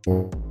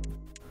I'm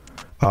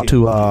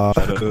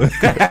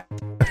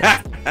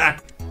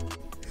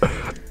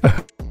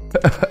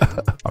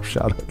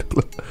shouting.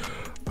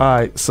 All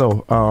right,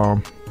 so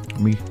let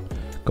me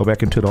go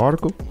back into the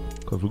article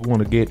because we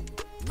want to get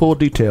full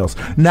details.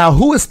 Now,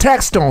 who is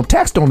Taxstone?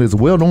 Taxstone is a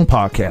well-known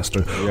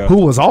podcaster who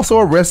was also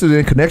arrested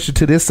in connection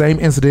to this same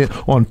incident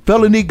on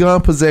felony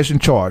gun possession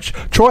charge.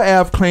 Troy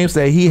Ave claims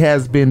that he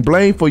has been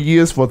blamed for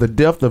years for the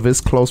death of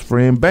his close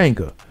friend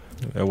Banger.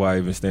 That's why I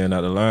even stand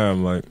out the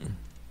line, like.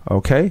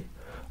 Okay.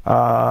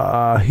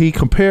 He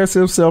compares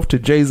himself to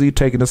Jay-Z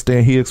taking a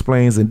stand. He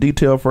explains in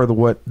detail further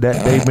what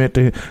that they meant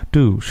to him.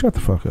 Dude, shut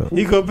the fuck up.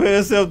 He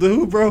compares himself to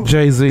who, bro?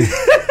 Jay-Z.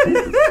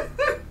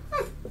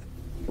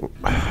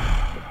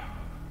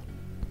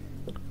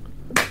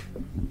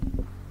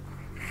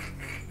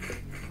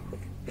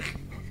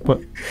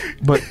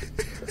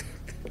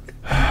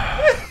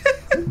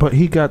 But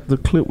he got the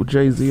clip with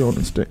Jay-Z on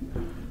the stand.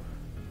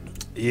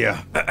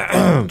 Yeah.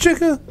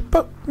 Jigga,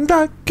 but I'm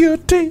not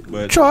guilty.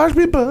 Charge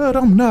me, but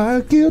I'm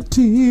not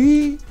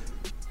guilty.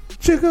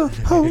 Jigga,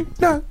 hold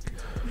not.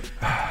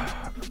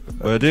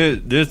 But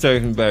this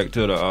takes me back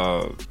to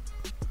the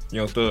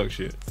Young Thug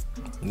shit.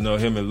 You know,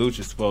 him and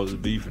Lucha supposed to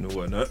beefing and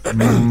whatnot.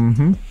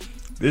 Mm-hmm.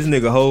 This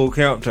nigga whole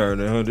count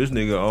turned, huh? This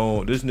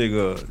nigga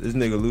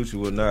Lucha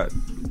will not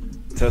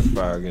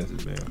testify against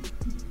this man.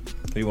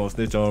 He won't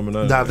snitch on him or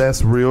nothing. Now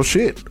that's real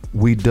shit.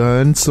 We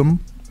done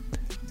some.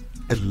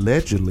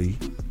 Allegedly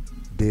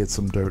did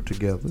some dirt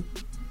together,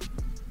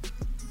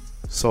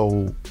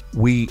 so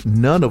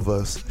none of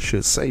us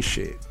should say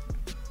shit.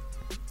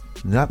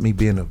 Not me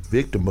being a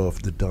victim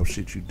of the dumb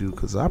shit you do,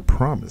 because I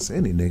promise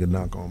any nigga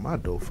knock on my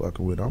door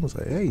fucking with, I'm gonna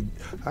say, hey,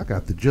 I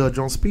got the judge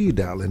on speed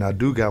dial, and I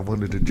do got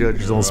one of the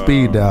judges on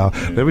speed dial.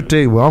 Yeah. Let me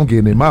tell you what I'm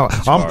getting in my.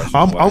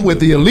 I'm with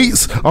the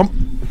elites.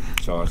 I'm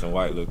Charles and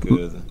White look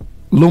cousin.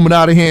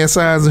 Illuminati hand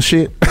signs and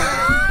shit.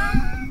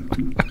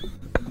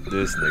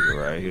 This nigga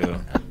right here.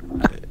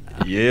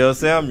 Yeah,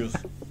 Samuels.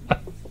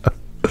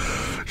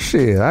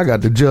 Shit, I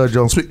got the judge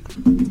on speed.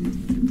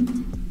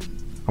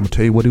 I'm gonna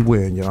tell you what he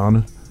wearing, Your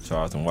Honor.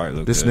 Charles and White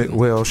look this nigga.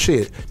 Well,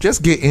 shit.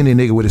 Just get any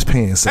nigga with his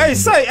pants sagging.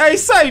 Hey,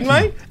 say,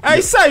 man. Hey,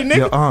 say, nigga.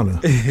 Your Honor.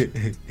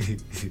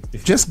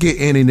 Just get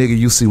any nigga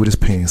you see with his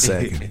pants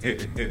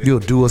sagging. You'll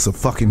do us a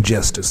fucking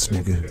justice,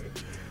 nigga.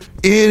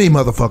 Any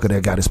motherfucker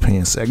that got his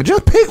pants sagging.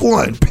 Just pick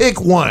one.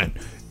 Pick one.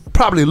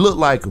 Probably look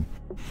like him.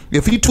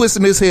 If he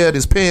twisting his head,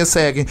 his pants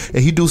sagging,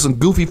 and he do some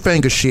goofy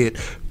finger shit,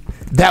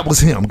 that was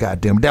him,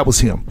 goddamn. That was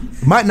him.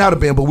 Might not have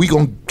been, but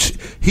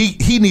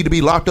He need to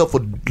be locked up for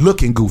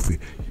looking goofy.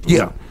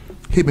 Yeah,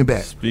 hit me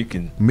back.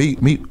 Speaking. Me.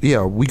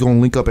 Yeah, we gonna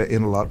link up at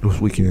Interlock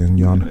this weekend,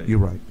 Yana. You're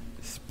right.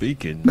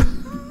 Speaking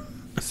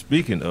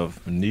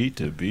of need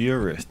to be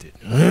arrested.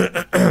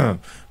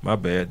 My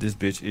bad. This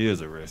bitch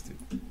is arrested.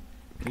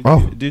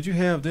 Did you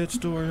have that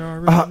story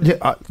already?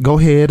 Go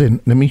ahead and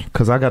let me,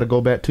 cause I got to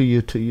go back to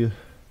you.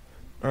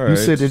 All right,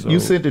 you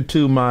sent it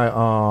to my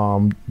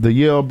the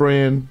Yale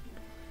brand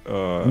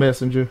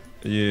messenger.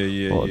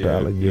 Yeah.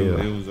 Darling,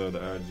 it was on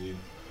the IG.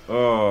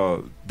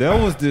 There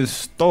was this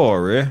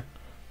story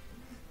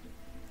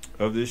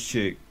of this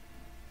chick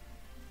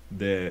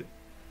that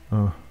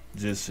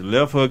just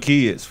left her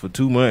kids for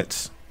 2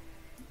 months.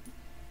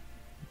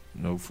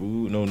 No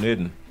food, no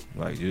nothing.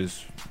 Like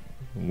just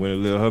went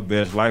and lived her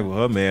best life with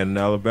her man in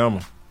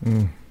Alabama.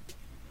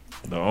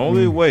 The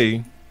only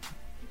way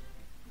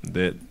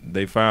that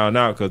they found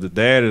out, because the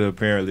daddy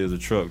apparently is a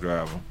truck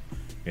driver,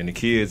 and the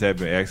kids have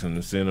been asking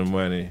him to send them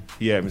money.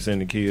 He had been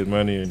sending the kids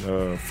money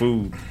and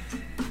food.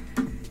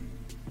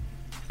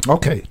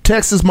 Okay,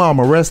 Texas mom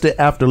arrested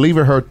after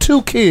leaving her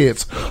 2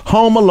 kids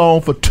home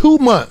alone for 2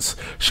 months.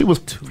 She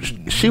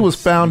was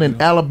found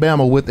in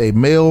Alabama with a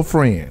male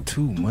friend.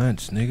 2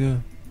 months,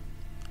 nigga.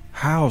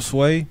 How,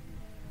 Sway?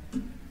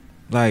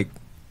 Like,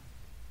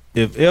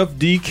 if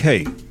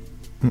FDK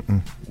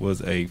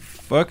was a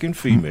fucking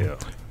female,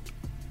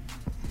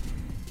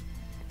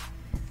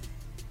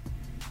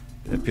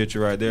 that picture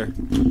right there.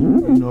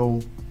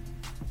 No,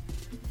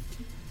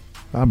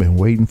 I've been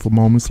waiting for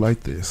moments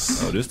like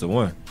this. Oh, this the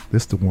one.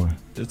 This the one.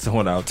 This the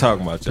one I was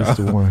talking about, y'all. This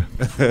the one.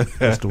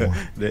 That's the one.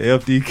 The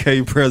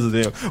FDK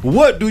president.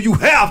 What do you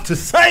have to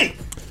say?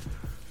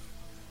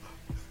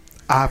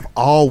 I've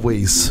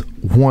always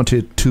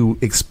wanted to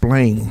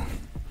explain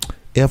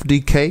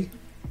FDK.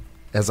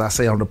 As I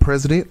say, I'm the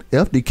president.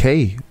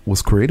 FDK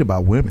was created by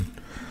women.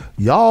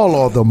 Y'all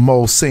are the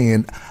most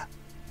saying,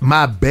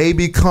 my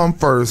baby come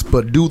first,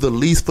 but do the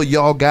least for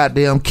y'all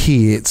goddamn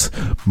kids.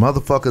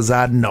 Motherfuckers,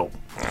 I know.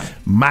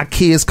 My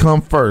kids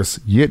come first.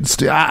 Yet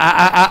still,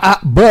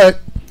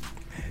 but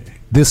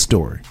this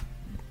story.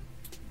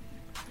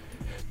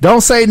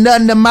 Don't say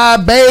nothing to my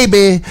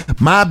baby.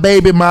 My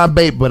baby, my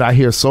baby. But I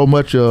hear so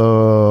much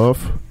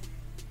of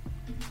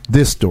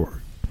this story.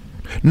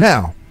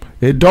 Now,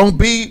 it don't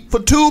be for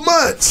 2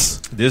 months.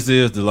 This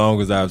is the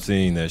longest I've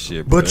seen that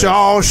shit. Bro. But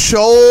y'all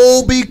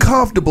sure be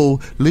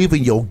comfortable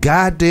leaving your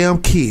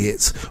goddamn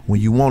kids when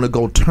you want to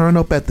go turn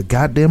up at the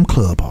goddamn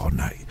club all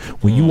night.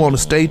 When you want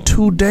to stay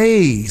 2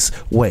 days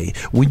away.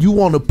 When you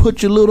want to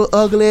put your little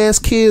ugly ass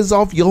kids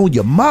off on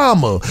your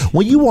mama.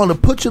 When you want to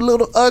put your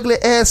little ugly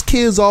ass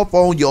kids off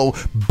on your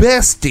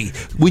bestie.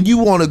 When you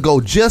want to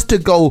go just to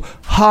go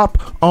hop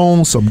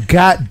on some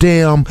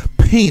goddamn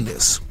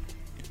penis.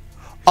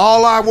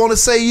 All I want to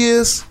say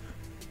is,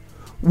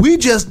 we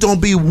just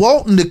don't be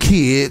wanting the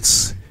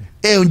kids,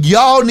 and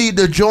y'all need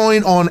to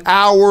join on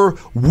our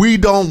We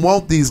Don't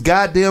Want These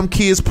Goddamn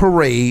Kids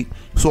parade,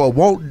 so it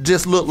won't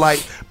just look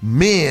like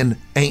men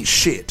ain't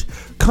shit.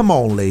 Come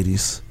on,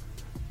 ladies.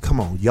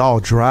 Come on. Y'all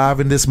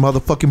driving this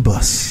motherfucking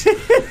bus.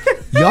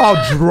 Y'all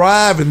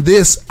driving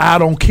this I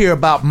don't care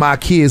about my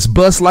kids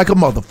bus like a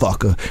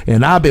motherfucker.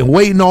 And I've been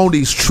waiting on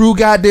these true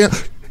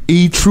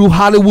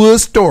Hollywood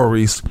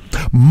stories,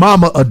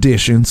 mama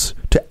editions,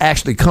 to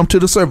actually come to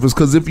the surface.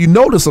 Because if you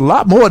notice, a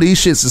lot more of these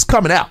shits is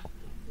coming out.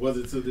 Was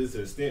it to this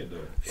extent, though?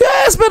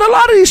 Yeah, it's been a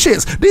lot of these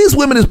shits. These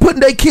women is putting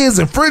their kids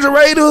in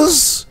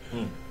refrigerators,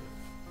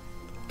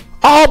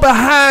 all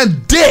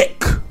behind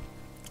dick.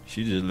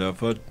 She just left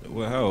her.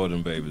 Well, how old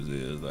them babies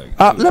is? Like,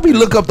 let me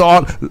look up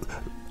the.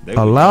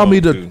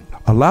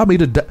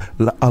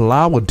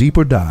 Allow a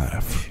deeper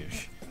dive.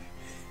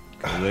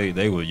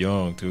 They were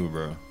young too,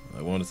 bro.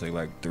 I want to say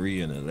like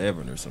 3 and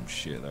 11 or some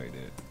shit like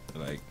that.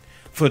 Like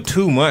for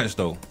 2 months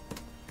though,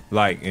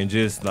 like, and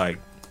just like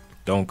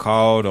don't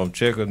call, don't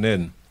check or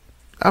nothing.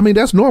 I mean,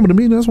 that's normal to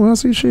me. That's when I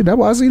see shit. That's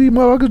why I see these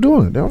motherfuckers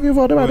doing it. They don't give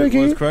a fuck about their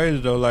kids. What's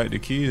crazy though, like the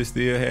kids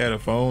still had a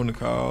phone to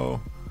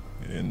call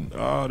and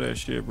all that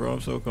shit, bro.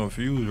 I'm so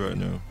confused right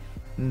now.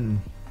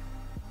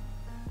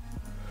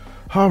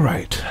 All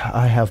right,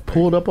 I have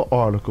pulled up an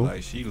article.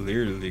 Like she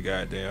literally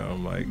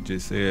goddamn like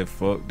just said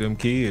fuck them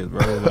kids,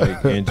 bro.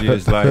 Like and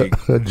just like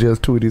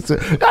just tweeted.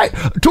 Hey,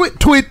 tweet.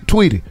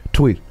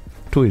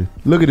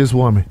 Look at this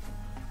woman.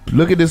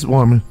 Look at this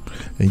woman,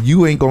 and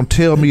you ain't gonna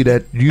tell me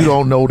that you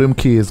don't know them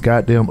kids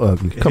goddamn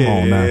ugly. Come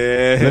on now,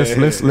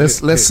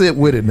 let's sit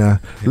with it now.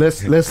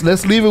 Let's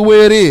leave it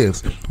where it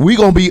is. We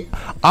gonna be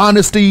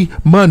Honesty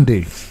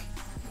Monday.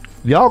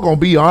 Y'all gonna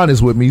be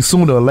honest with me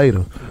sooner or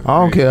later. I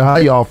don't care how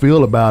y'all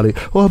feel about it.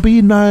 Well,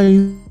 be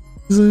nice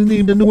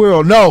in the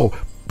world. No,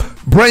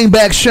 bring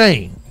back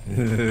Shane.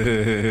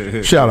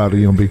 Shout out to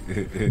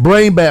MB.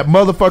 Bring back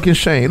motherfucking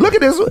Shane. Look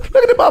at this. Look at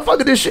this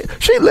motherfucker. This shit.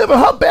 She living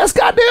her best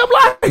goddamn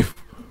life.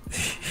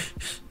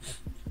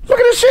 Look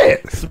at this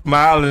shit.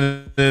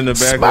 Smiling in the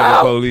back of the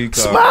police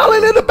car.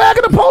 Smiling in the back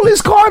of the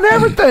police car and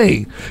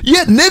everything.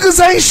 Yet niggas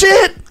ain't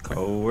shit.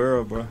 Cold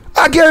world, bro.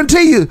 I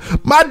guarantee you.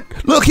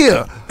 Look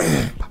here.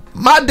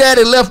 My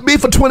daddy left me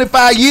for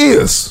 25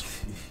 years.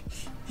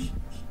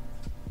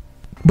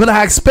 But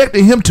I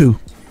expected him to.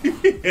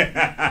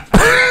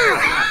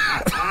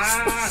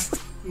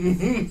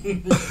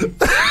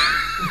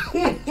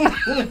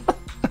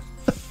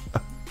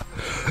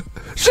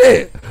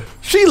 Shit.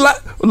 She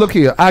look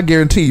here. I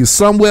guarantee you,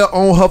 somewhere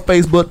on her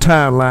Facebook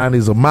timeline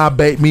is a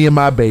me and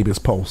my baby's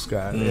post,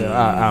 guys.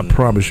 Yeah, I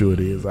promise you it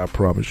is. I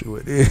promise you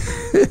it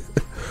is.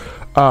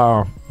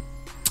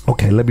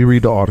 Okay, let me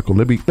read the article.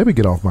 Let me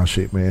get off my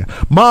shit, man.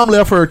 Mom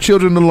left her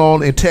children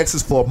alone in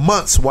Texas for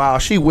months while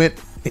she went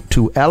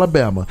to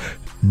Alabama.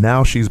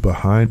 Now she's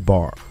behind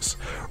bars.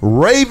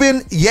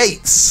 Raven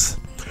Yates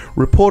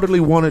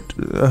reportedly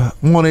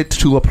wanted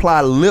to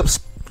apply lips.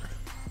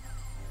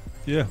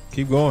 Yeah,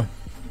 keep going.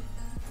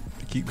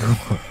 Keep going.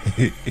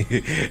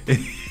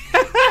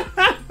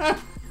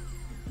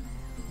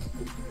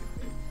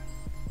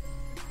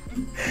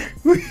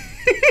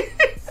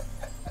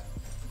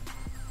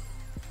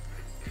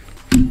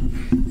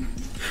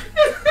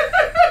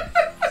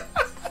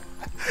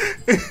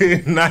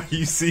 Now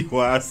you see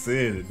why I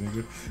said it,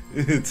 nigga.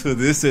 To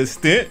this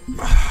extent.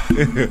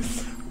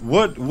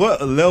 What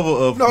level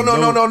of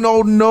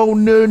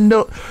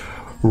No.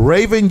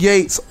 Raven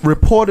Yates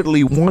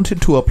reportedly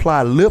wanted to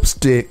apply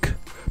lipstick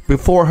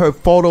before her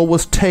photo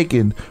was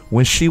taken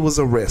when she was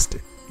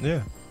arrested.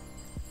 Yeah,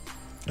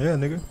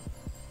 nigga.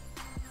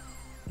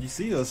 You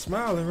see her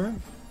smiling,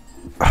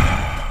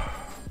 right?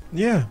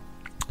 Yeah.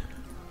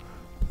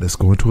 Let's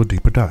go into a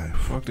deeper dive.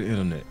 Fuck the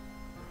internet.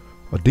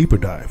 A deeper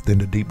dive than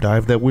the deep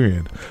dive that we're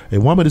in. A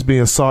woman is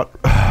being sought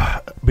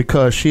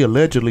because she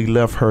allegedly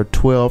left her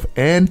 12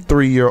 and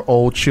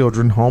 3-year-old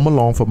children home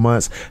alone for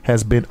months,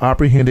 has been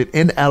apprehended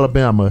in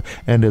Alabama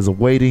and is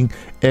awaiting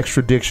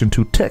extradition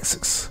to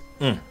Texas.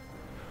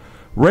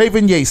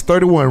 Raven Yates,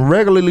 31,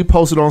 regularly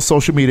posted on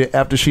social media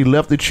after she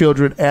left the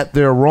children at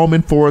their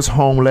Roman Forest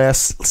home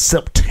last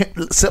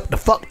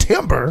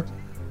September.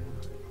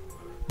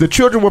 The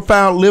children were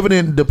found living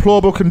in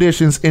deplorable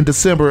conditions in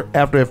December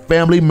after a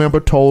family member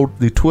told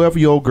the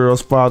 12-year-old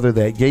girl's father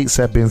that Yates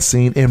had been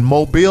seen in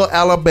Mobile,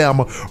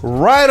 Alabama,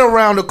 right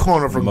around the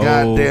corner from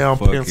goddamn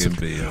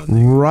Pensacola.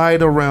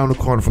 Right around the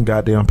corner from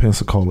goddamn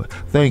Pensacola.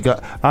 Thank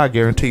God. I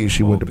guarantee you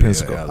she went to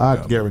Pensacola.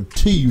 Alabama. I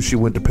guarantee you she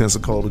went to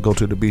Pensacola to go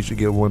to the beach and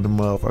get one of them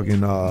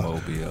motherfucking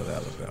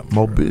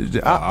Mobile,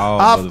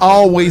 Alabama. I've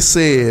always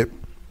said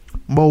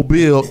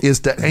Mobile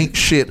is the ain't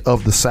shit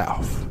of the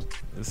South.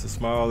 It's a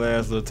small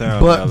ass little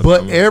town.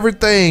 But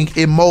everything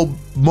in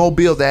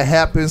Mobile that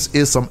happens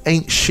is some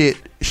ain't shit.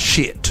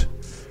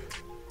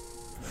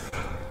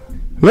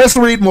 Let's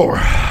read more.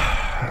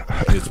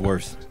 It's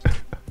worse.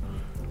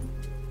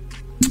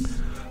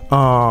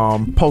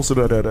 Posted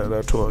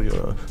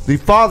the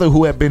father,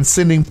 who had been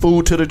sending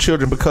food to the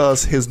children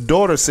because his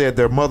daughter said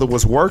their mother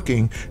was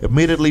working,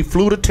 immediately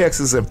flew to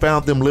Texas and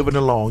found them living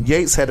alone.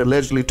 Yates had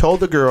allegedly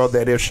told the girl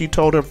that if she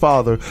told her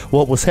father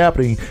what was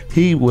happening,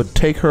 he would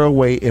take her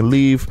away and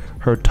leave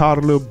her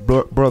toddler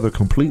brother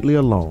completely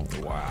alone.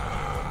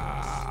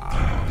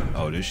 Wow.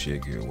 Oh, this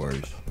shit get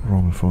worse.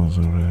 Roman phones.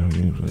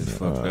 It's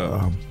fucked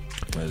up.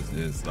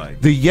 It's like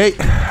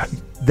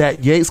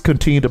that Yates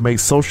continued to make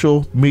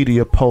social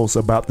media posts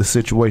about the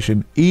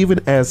situation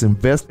even as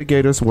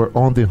investigators were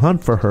on the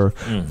hunt for her.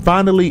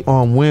 Finally,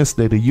 on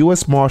Wednesday, the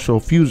U.S. Marshal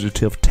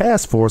Fugitive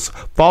Task Force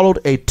followed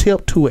a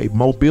tip to a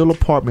Mobile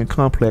apartment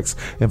complex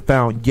and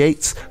found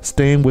Yates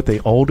staying with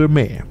an older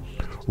man.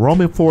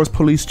 Roman Forest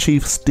Police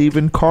Chief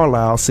Stephen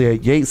Carlisle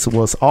said Yates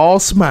was all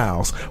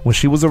smiles when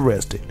she was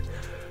arrested.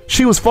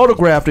 She was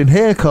photographed in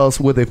handcuffs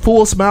with a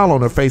full smile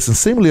on her face and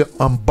seemingly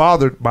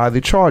unbothered by the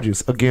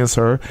charges against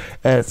her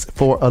as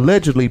for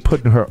allegedly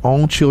putting her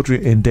own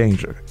children in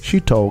danger. She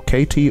told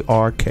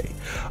KTRK,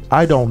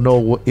 "I don't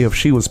know if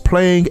she was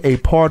playing a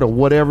part or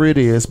whatever it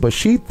is, but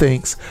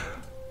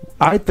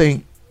I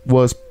think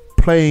was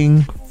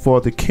playing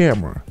for the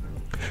camera.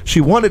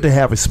 She wanted to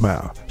have a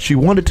smile. She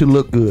wanted to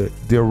look good."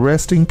 The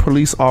arresting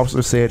police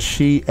officer said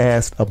she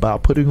asked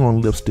about putting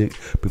on lipstick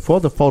before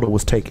the photo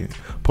was taken.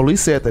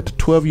 Police said that the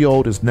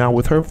 12-year-old is now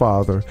with her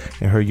father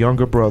and her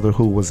younger brother,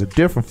 who was a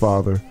different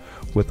father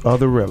with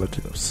other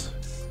relatives.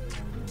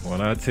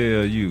 When I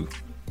tell you,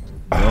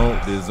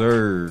 don't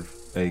deserve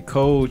a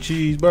cold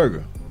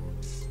cheeseburger.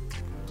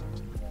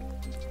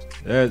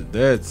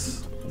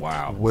 That's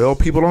wow. Well,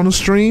 people on the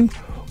stream,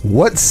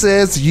 what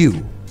says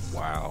you?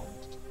 Wow.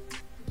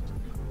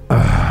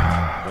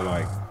 But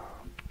like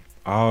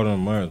all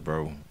them months,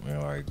 bro.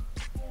 Like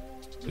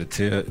to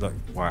tell, like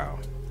wow.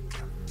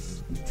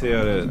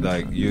 Tell that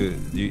like you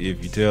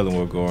if you tell them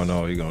what's going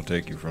on, he's gonna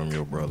take you from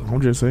your brother.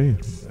 I'm just saying,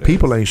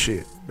 people ain't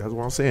shit. That's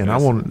what I'm saying.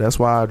 That's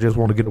why I just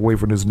want to get away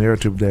from this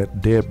narrative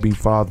that deadbeat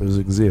fathers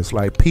exist.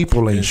 Like,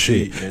 people ain't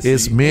shit.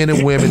 It's men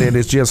and women, and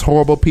it's just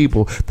horrible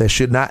people that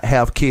should not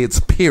have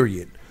kids.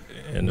 Period.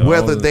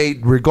 Whether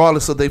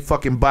regardless of their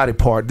fucking body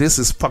part, this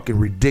is fucking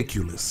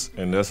ridiculous.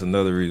 And that's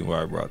another reason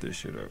why I brought this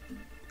shit up,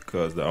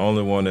 because the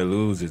only one that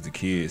loses is the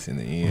kids in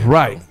the end,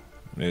 right?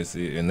 That's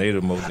it. And they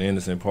the most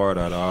innocent part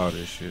out of all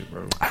this shit,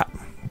 bro.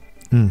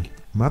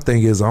 My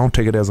thing is, I don't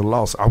take it as a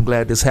loss. I'm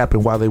glad this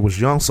happened while they was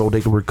young, so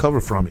they can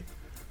recover from it.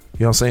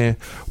 You know what I'm saying?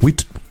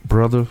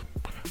 Brother,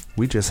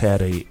 We just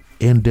had a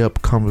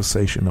in-depth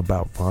conversation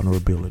about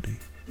vulnerability.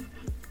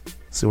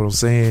 See what I'm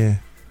saying?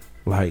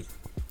 Like,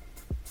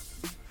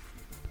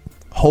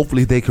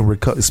 hopefully they can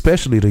recover,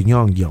 especially the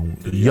young one.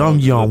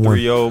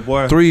 3-year-old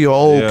boy.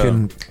 3-year-old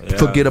can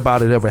forget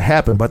about it ever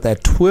happened. But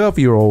that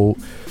 12-year-old,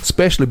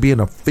 especially being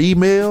a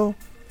female,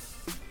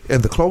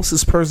 and the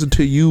closest person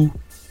to you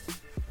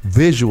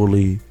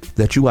visually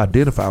that you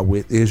identify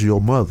with is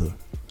your mother.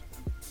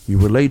 You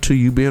relate to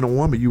you being a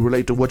woman. You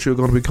relate to what you're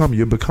going to become.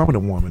 You're becoming a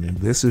woman, and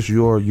this is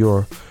your.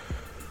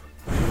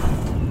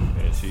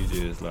 And she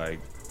just like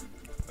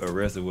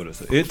arrested with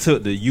us. It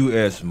took the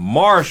U.S.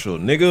 Marshal,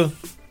 nigga.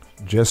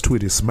 Just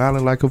tweeted,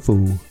 smiling like a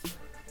fool.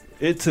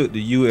 It took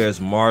the U.S.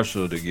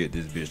 Marshal to get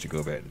this bitch to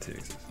go back to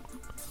Texas,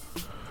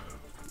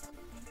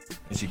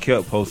 and she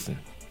kept posting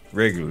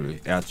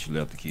regularly after she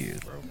left the kids,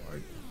 bro.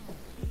 Like,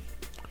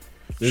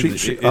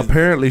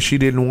 apparently she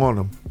didn't want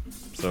them.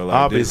 So like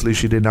obviously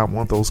she did not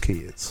want those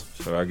kids.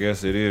 So I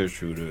guess it is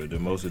true. The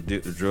most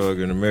addictive drug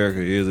in America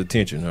is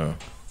attention, huh?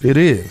 It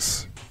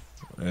is.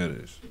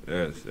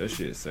 That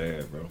shit's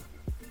sad, bro.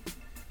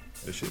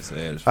 That shit's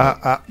sad as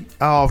fuck.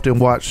 I often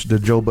watch the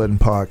Joe Budden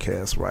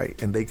podcast,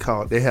 right? And they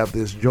have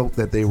this joke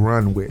that they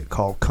run with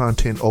called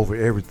content over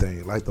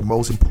everything. Like the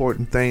most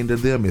important thing to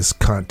them is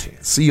content.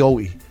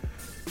 COE.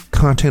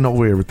 Content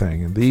over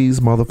everything. And these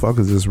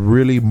motherfuckers is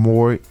really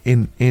more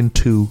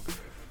into,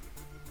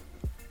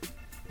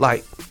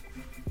 like,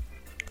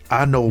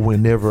 I know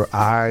whenever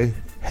I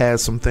had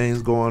some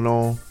things going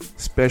on,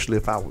 especially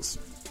if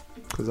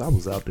because I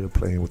was out there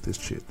playing with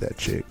that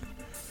chick,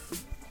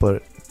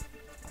 but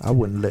I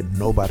wouldn't let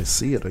nobody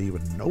see it or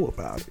even know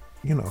about it,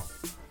 you know,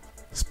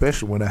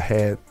 especially when I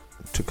had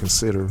to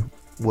consider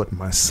what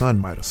my son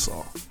might have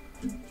saw.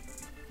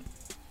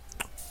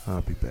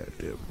 I'll be back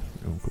there.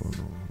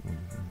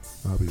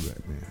 I'll be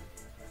back, man.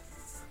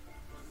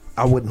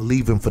 I wouldn't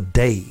leave him for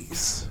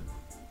days.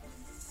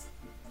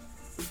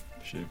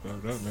 Shit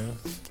fucked up, man.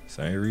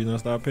 Same reason I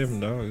stopped pimping,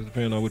 dog. It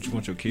depends on what you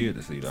want your kid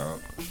to see, dog.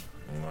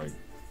 And like,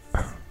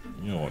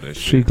 you don't want that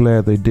shit. She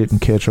glad they didn't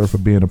catch her for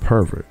being a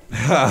pervert.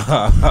 Yeah.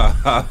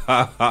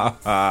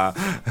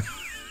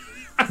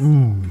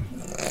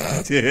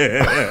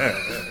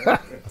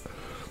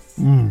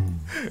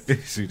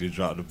 She just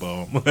dropped the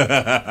bomb.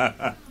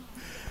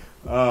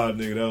 Oh,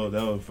 nigga,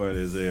 that was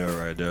funny as hell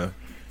right there.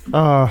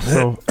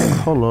 So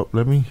hold up,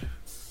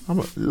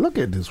 look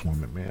at this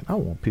woman, man. I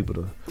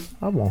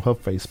want her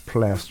face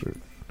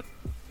plastered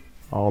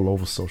all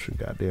over social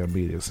goddamn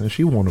media. And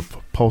she want to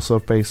post her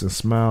face and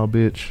smile,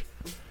 bitch.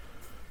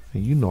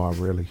 And you know I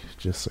really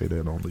just say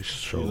that on these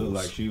shows. She look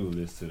like she would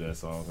listen to that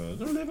song.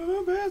 I'm living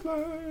my best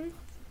life.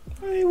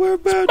 I ain't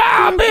worried about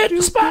smile,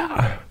 bitch,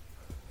 smile.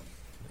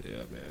 Yeah,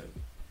 man.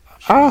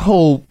 I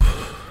hope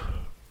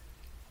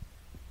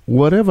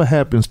whatever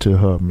happens to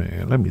her,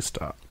 man. Let me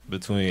stop.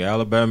 Between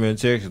Alabama and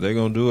Texas, they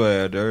gonna do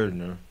her out there.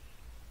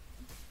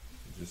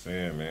 Just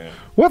saying, man.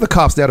 Where the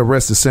cops that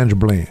arrested Sandra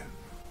Bland?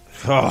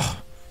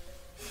 Oh,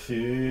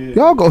 shit.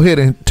 Y'all go ahead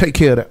and take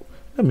care of that.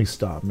 Let me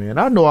stop, man.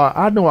 I know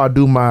I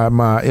do my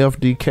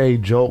FDK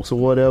jokes or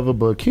whatever,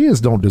 but kids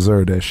don't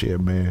deserve that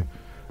shit, man.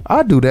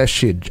 I do that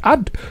shit.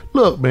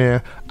 Look,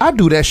 man. I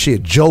do that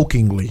shit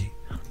jokingly.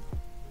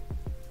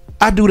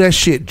 Yeah,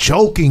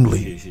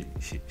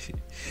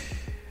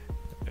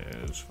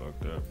 it's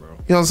fucked up, bro. You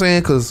know what I'm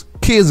saying? Because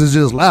kids is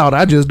just loud.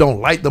 I just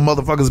don't like the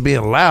motherfuckers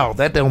being loud.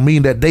 That don't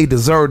mean that they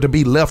deserve to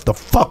be left the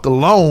fuck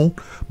alone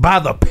by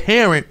the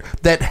parent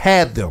that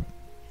had them.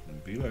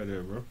 Be like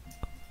that, bro.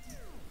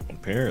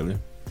 Apparently.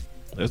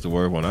 That's the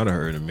word one I'd have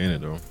heard in a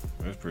minute, though.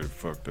 That's pretty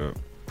fucked up.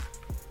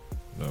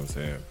 You know what I'm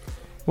saying?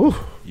 Woo.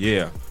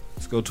 Yeah.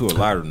 Let's go to a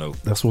lighter note.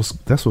 That's what's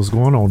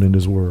going on in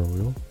this world,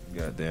 yo.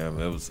 Goddamn,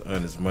 that was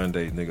Honest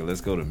Monday, nigga.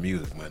 Let's go to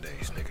Music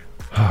Mondays, nigga.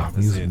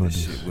 Music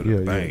Mondays. This shit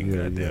with a bang,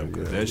 goddamn.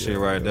 Cause that shit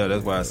right there,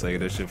 that's why I say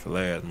that shit for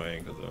last,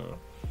 man. Cause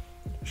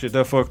shit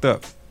that fucked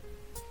up,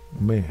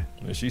 man.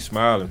 And she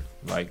smiling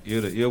like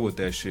ear to ear with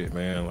that shit,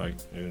 man. Like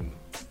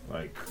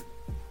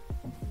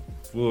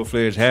full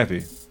fledged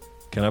happy.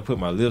 Can I put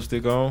my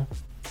lipstick on?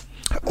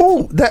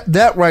 Oh,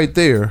 that right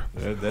there.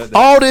 That.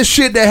 All this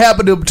shit that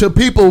happened to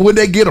people when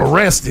they get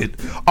arrested.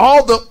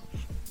 All the.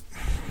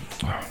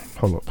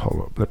 Hold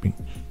up. Let me.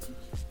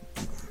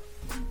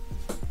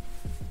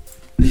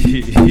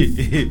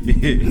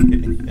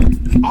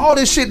 All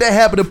this shit that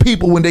happened to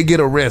people when they get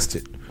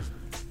arrested.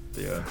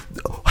 Yeah.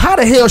 How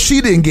the hell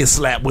she didn't get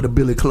slapped with a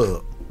billy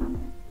club?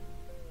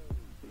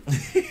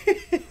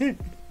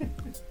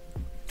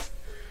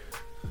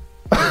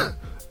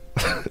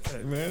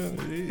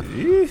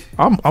 Man,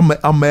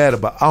 I'm mad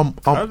about. I'm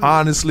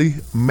honestly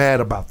mad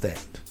about that.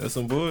 That's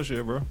some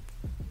bullshit, bro.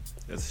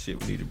 That's the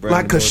shit we need to bring.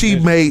 Like, cause she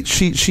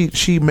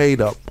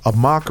made a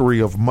mockery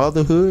of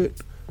motherhood.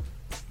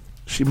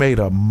 She made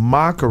a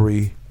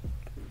mockery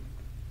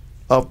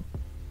of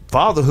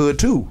fatherhood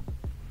too.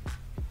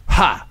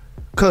 Ha!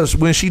 Cause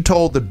when she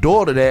told the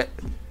daughter that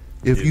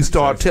if you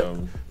start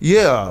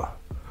yeah.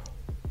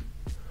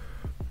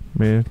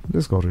 Man,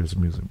 let's go to this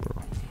music,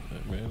 bro.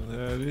 Man,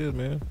 that it is,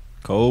 man.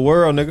 Cold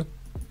world, nigga.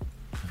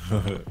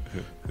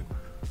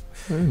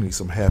 I need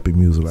some happy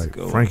music like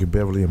go. Frankie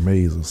Beverly and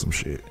Maze or some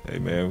shit. Hey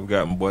man, we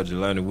got my boy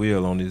Jelani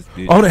Will on this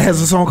bitch. Oh, that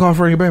has a song called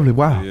Frankie Beverly.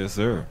 Wow. Yes,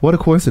 sir. What a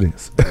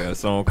coincidence. Got a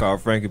song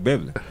called Frankie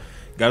Beverly.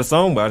 Got a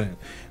song about it.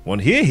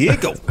 Want to hear? Here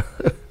it go.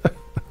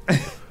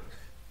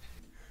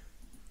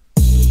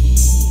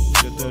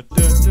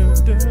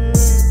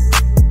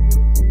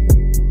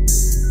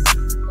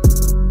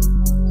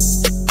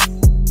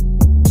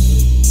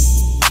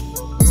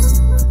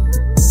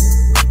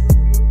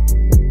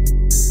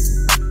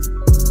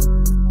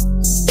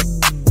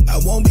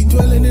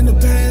 Dwelling in the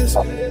past,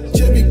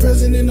 just be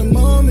present in the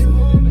moment,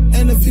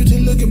 and the future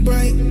looking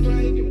bright.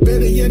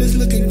 Better yet, it's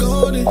looking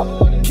golden.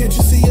 Can't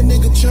you see a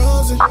nigga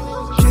chosen?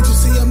 Can't you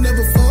see I'm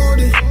never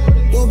folding?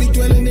 Won't be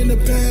dwelling in the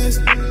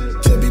past,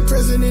 just be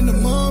present in the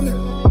moment.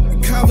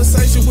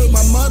 Conversation with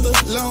my mother,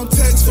 long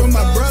text from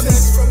my brother,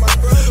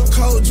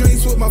 cold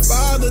drinks with my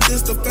father.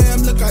 This the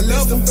fam, look I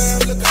love them.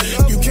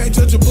 You can't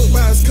judge a book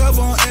by its cover.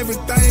 On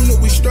everything,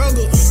 look we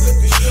struggle.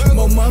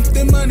 More month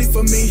than money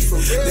for me.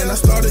 Then I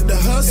started the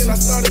hustle.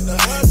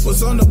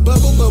 Was on the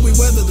bubble, but we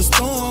weathered the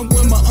storm.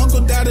 When my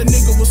uncle died, a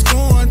nigga was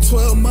gone.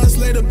 12 months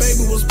later,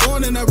 baby was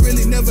born, and I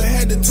really never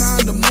had the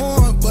time to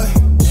mourn. But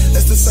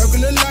that's the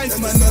circle of life,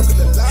 my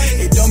nigga.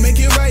 It don't make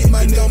it right,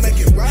 my nigga.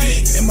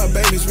 And my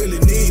babies really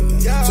need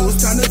me. So it's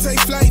time to take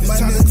flight, my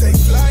nigga.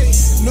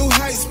 New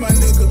heights, my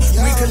nigga.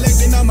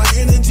 Recollecting all my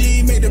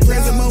energy. Make the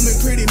present moment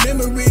pretty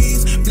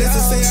memories. Blessed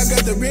to say I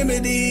got the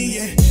remedy.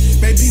 Yeah.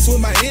 Make peace with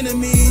my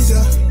enemies.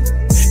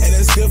 And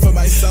it's good for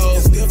my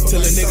soul.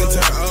 Till a nigga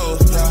turn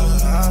old.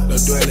 No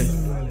dwelling.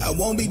 I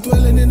won't be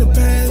dwelling in the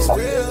past.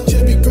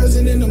 Just be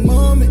present in the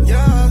moment.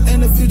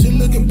 And the future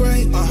looking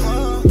bright.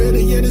 Better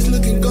yet, it's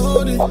looking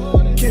golden.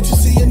 Can't you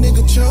see a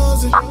nigga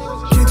chosen?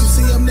 Can't you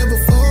see I'm never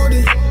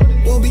folding?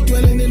 Won't be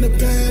dwelling in the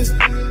past.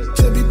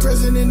 Just be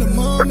present in the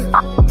moment.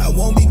 I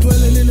won't be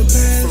dwelling in the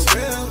past.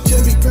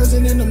 Just be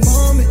present in the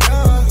moment.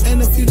 And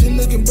the future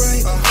looking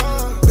bright.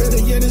 Better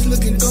yet, it's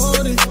looking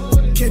golden.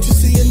 Can't you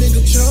see a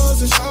nigga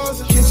chosen?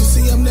 Can't you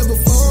see I'm never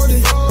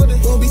folding?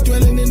 Won't be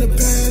dwelling in the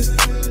past.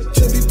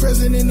 Just be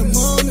present in the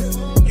moment.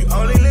 You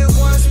only live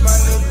once, my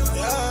nigga.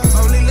 You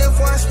only live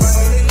once, my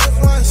nigga.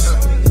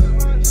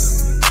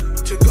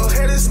 Just go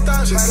ahead and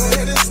start, my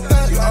nigga.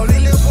 You only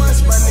live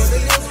once, my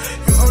nigga.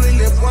 You only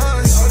live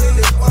once.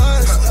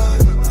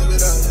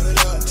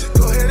 Just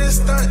go ahead and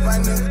start, my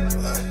nigga.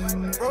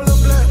 Roll a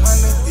blunt, my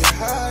nigga. Get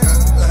high.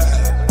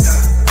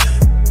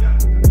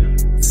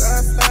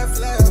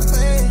 Fly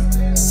away.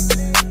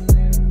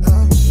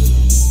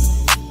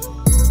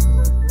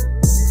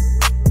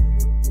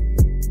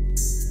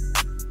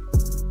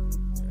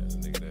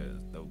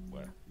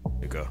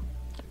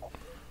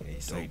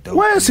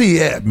 Where's he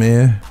at,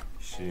 man?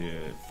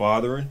 Shit,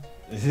 fathering.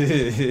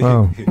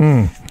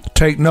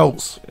 Take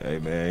notes. Hey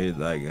man, it's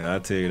like I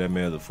tell you, that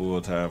man's a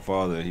full-time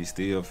father. He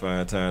still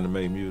find time to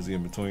make music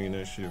in between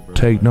that shit, bro.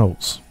 Take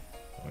notes.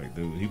 Like,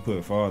 dude, he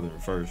put fathering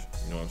first.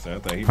 You know what I'm saying? I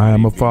think I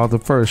am a father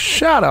first.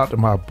 Shout out to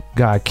my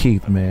guy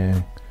Keith,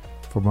 man.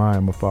 From I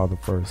am a father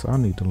first. I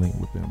need to link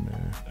with him,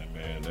 man.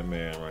 That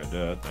man right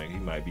there, I think he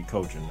might be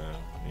coaching now.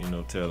 Ain't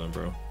no telling,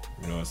 bro.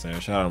 You know what I'm saying?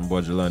 Shout out to my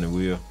boy Jelani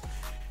Will.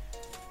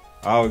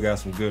 I always got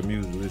some good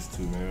music to listen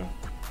to, man.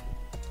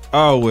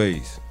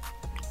 Always.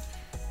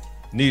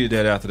 Needed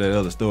that after that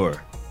other story.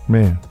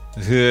 Man.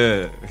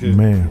 Yeah.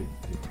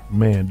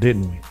 Man,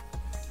 didn't we?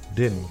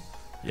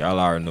 Y'all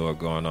already know what's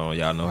going on.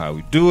 Y'all know how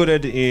we do it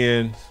at the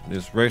end.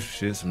 This racial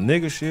shit, some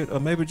nigga shit, or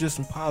maybe just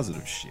some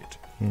positive shit.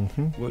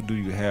 Mm-hmm. What do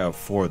you have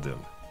for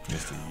them,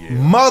 Mr. Yeah?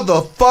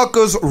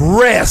 Motherfuckers,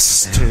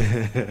 rest.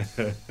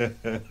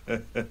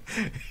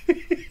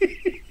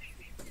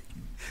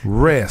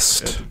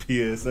 Rest. That's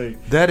the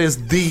PSA. That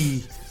is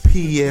the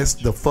PS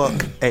the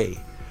fuck A.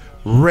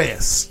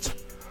 Rest.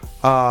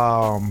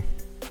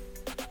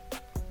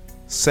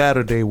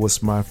 Saturday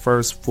was my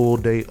first full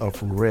day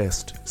of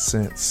rest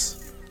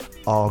since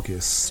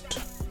August.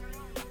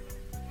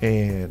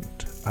 And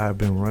I've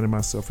been running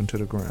myself into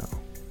the ground.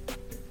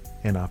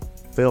 And I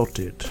felt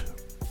it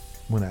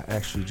when I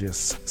actually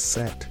just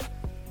sat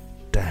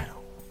down.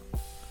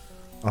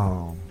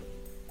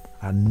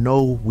 I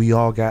know we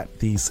all got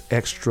these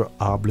extra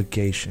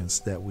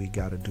obligations that we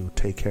got to do,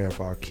 take care of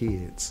our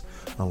kids,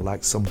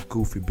 unlike some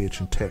goofy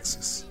bitch in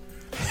Texas.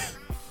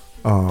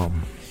 You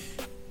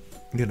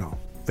know,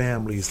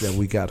 families that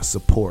we got to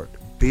support,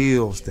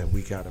 bills that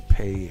we got to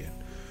pay,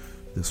 and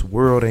this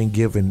world ain't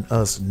giving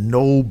us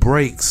no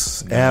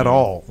breaks at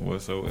all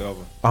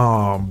whatsoever.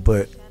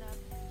 But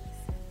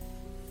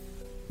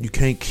you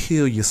can't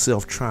kill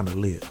yourself trying to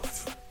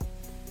live.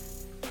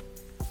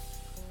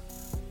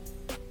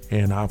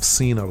 And I've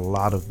seen a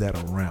lot of that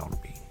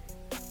around me.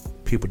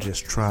 People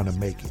just trying to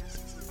make it.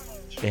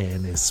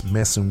 And it's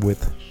messing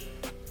with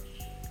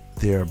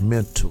their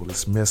mental.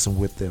 It's messing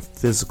with their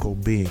physical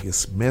being.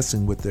 It's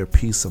messing with their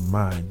peace of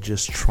mind.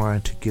 Just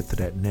trying to get to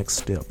that next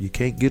step. You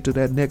can't get to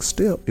that next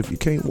step if you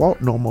can't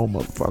walk no more,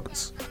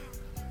 motherfuckers.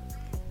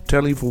 I'm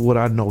telling you for what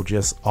I know,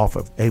 just off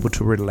of able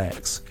to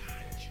relax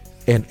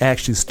and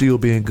actually still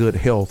be in good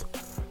health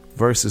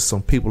versus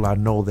some people I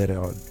know that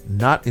are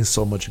not in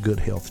so much good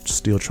health,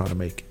 still trying to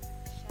make it.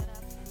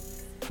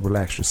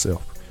 Relax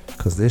yourself,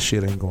 because this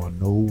shit ain't going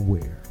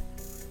nowhere.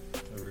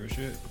 Real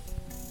shit.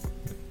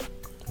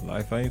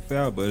 Life ain't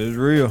fair, but it's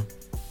real.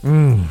 You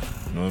know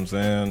what I'm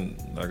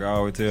saying? Like I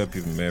always tell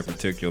people, man,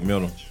 protect your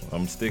mental.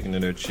 I'm sticking to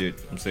that shit.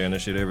 I'm saying that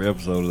shit every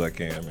episode as I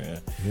can,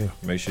 man. Yeah.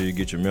 Make sure you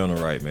get your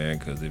mental right, man,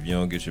 because if you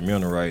don't get your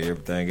mental right,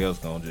 everything else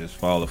gonna just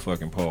fall the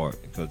fucking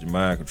apart, because your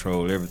mind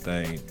controls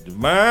everything. The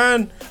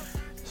mind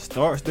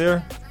starts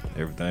there,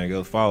 everything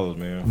else follows,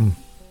 man.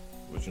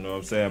 But you know what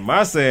I'm saying?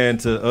 My saying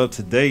to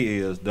today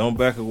is, don't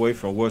back away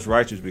from what's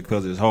righteous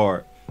because it's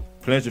hard.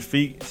 Plant your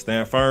feet,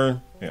 stand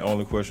firm, and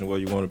only question where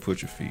you want to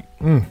put your feet.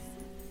 You know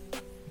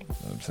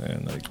what I'm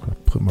saying? Like, I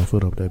put my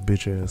foot up that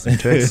bitch ass in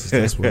Texas.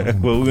 That's what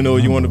well, we know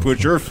you want to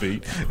put your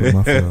feet. Put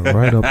my foot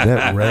right up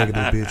that raggedy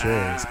bitch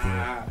ass, bro.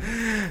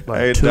 Like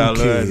hey, two Dollar,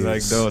 kids.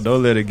 like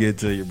don't let it get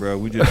to you, bro.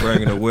 We just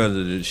bringing the weather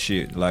to this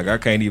shit. Like I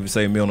can't even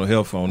say mental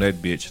health on that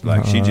bitch.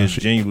 Like she just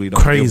genuinely don't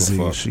crazy.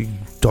 give a fuck. She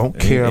don't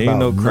care ain't about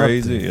no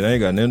crazy. nothing. It ain't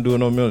got nothing to do with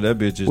no mental. That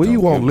bitch just Well, don't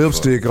you want give a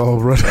lipstick fuck. on,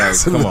 bro? Like,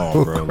 come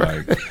on, bro.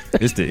 Like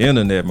it's the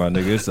internet, my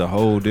nigga. It's a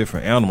whole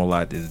different animal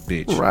out this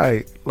bitch.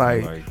 Right,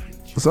 like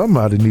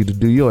somebody need to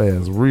do your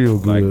ass real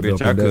good. Like,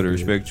 bitch, up I in that could bitch.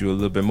 respect you a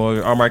little bit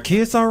more. Are my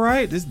kids all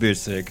right? This bitch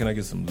said, can I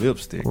get some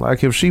lipstick?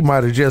 Like if she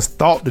might have just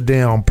thought the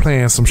damn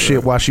plan some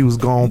shit while she was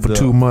gone for The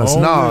 2 months.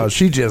 only- Nah,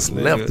 she just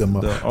Nigga, left them.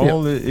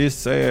 It's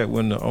sad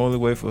when the only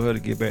way for her to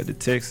get back to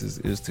Texas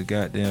is to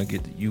goddamn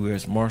get the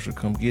U.S. Marshal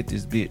come get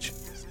this bitch.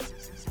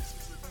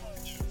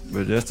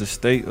 But that's the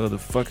state of the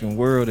fucking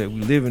world that we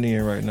living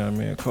in right now,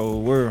 man.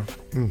 Cold world.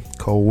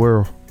 Cold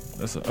world.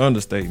 That's an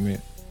understatement.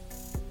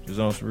 Just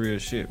on some real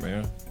shit,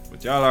 man.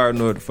 But y'all already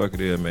know what the fuck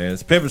it is, man.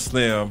 It's Pimp and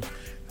Slimm.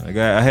 I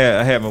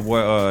had my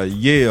boy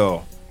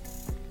Yale.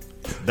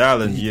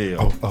 Darling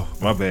Yale.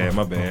 My bad.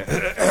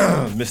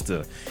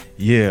 Mr.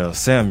 Yale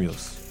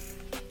Samuels.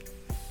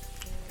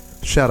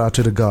 Shout out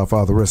to the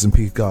Godfather, rest in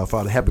peace,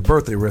 Godfather. Happy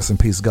birthday, rest in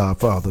peace,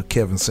 Godfather,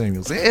 Kevin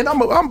Samuels. And I'm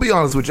gonna be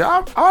honest with you,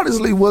 I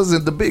honestly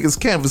wasn't the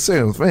biggest Kevin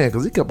Samuels fan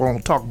because he kept on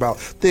talking about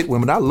thick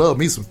women. I love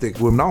me some thick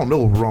women. I don't know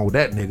what's wrong with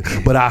that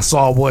nigga, but I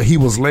saw what he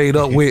was laid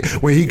up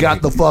with when he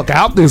got the fuck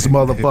out this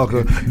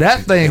motherfucker.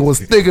 That thing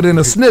was thicker than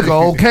a snicker,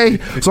 okay?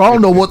 So I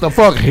don't know what the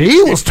fuck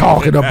he was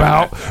talking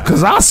about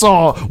because I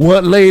saw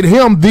what laid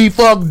him the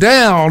fuck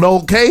down,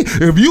 okay?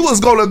 If you was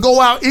gonna go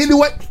out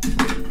anyway,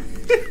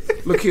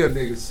 look here,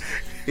 niggas.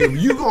 If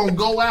you gonna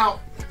go out,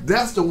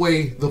 that's the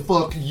way the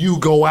fuck you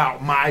go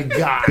out, my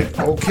guy.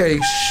 Okay,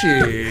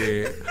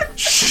 shit.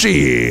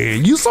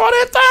 You saw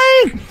that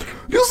thing?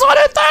 You saw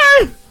that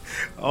thing?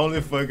 Only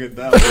fucking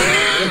dollar.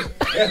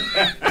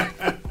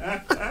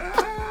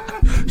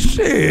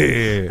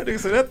 Shit. That nigga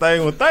said that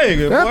thing was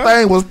thinging, That boy.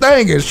 thing was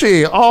thinging,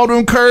 shit. All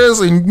them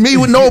curves and me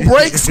with no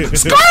brakes.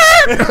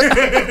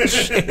 Skirt!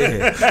 Shit.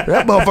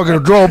 That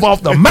motherfucker drove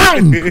off the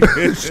mountain.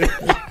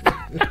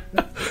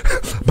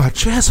 My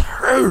chest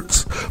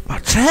hurts. My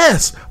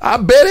chest. I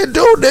bet it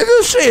do,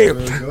 nigga. Shit.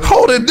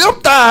 Holding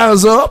them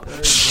thighs up.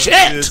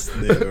 Shit. This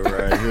nigga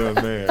right here,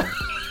 man.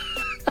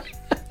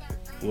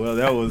 Well,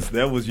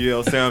 that was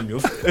Yale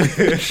Samuels.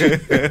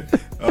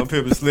 I'm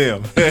Pimp and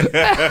Slimm.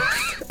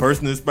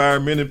 Person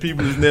inspiring many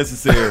people is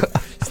necessary.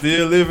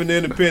 Still living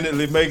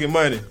independently, making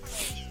money.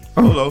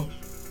 Hello.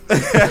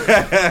 That's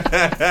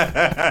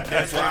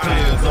why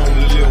players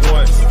only live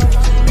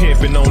once.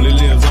 Pimping only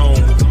lives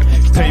on.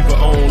 Paper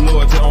on,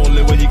 loyalty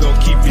only way you gon'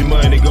 keep your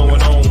money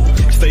going on.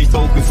 Stay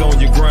focused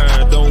on your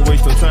grind, don't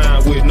waste your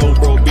time with no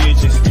bro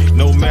bitches.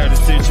 No matter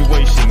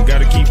situation,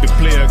 gotta keep it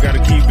player, gotta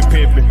keep it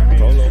pimping.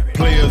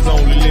 Players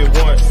only live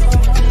once,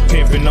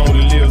 pimping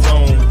only lives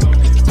on.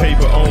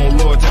 Paper on,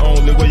 loyalty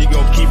only way you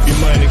gon' keep your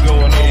money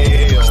going on.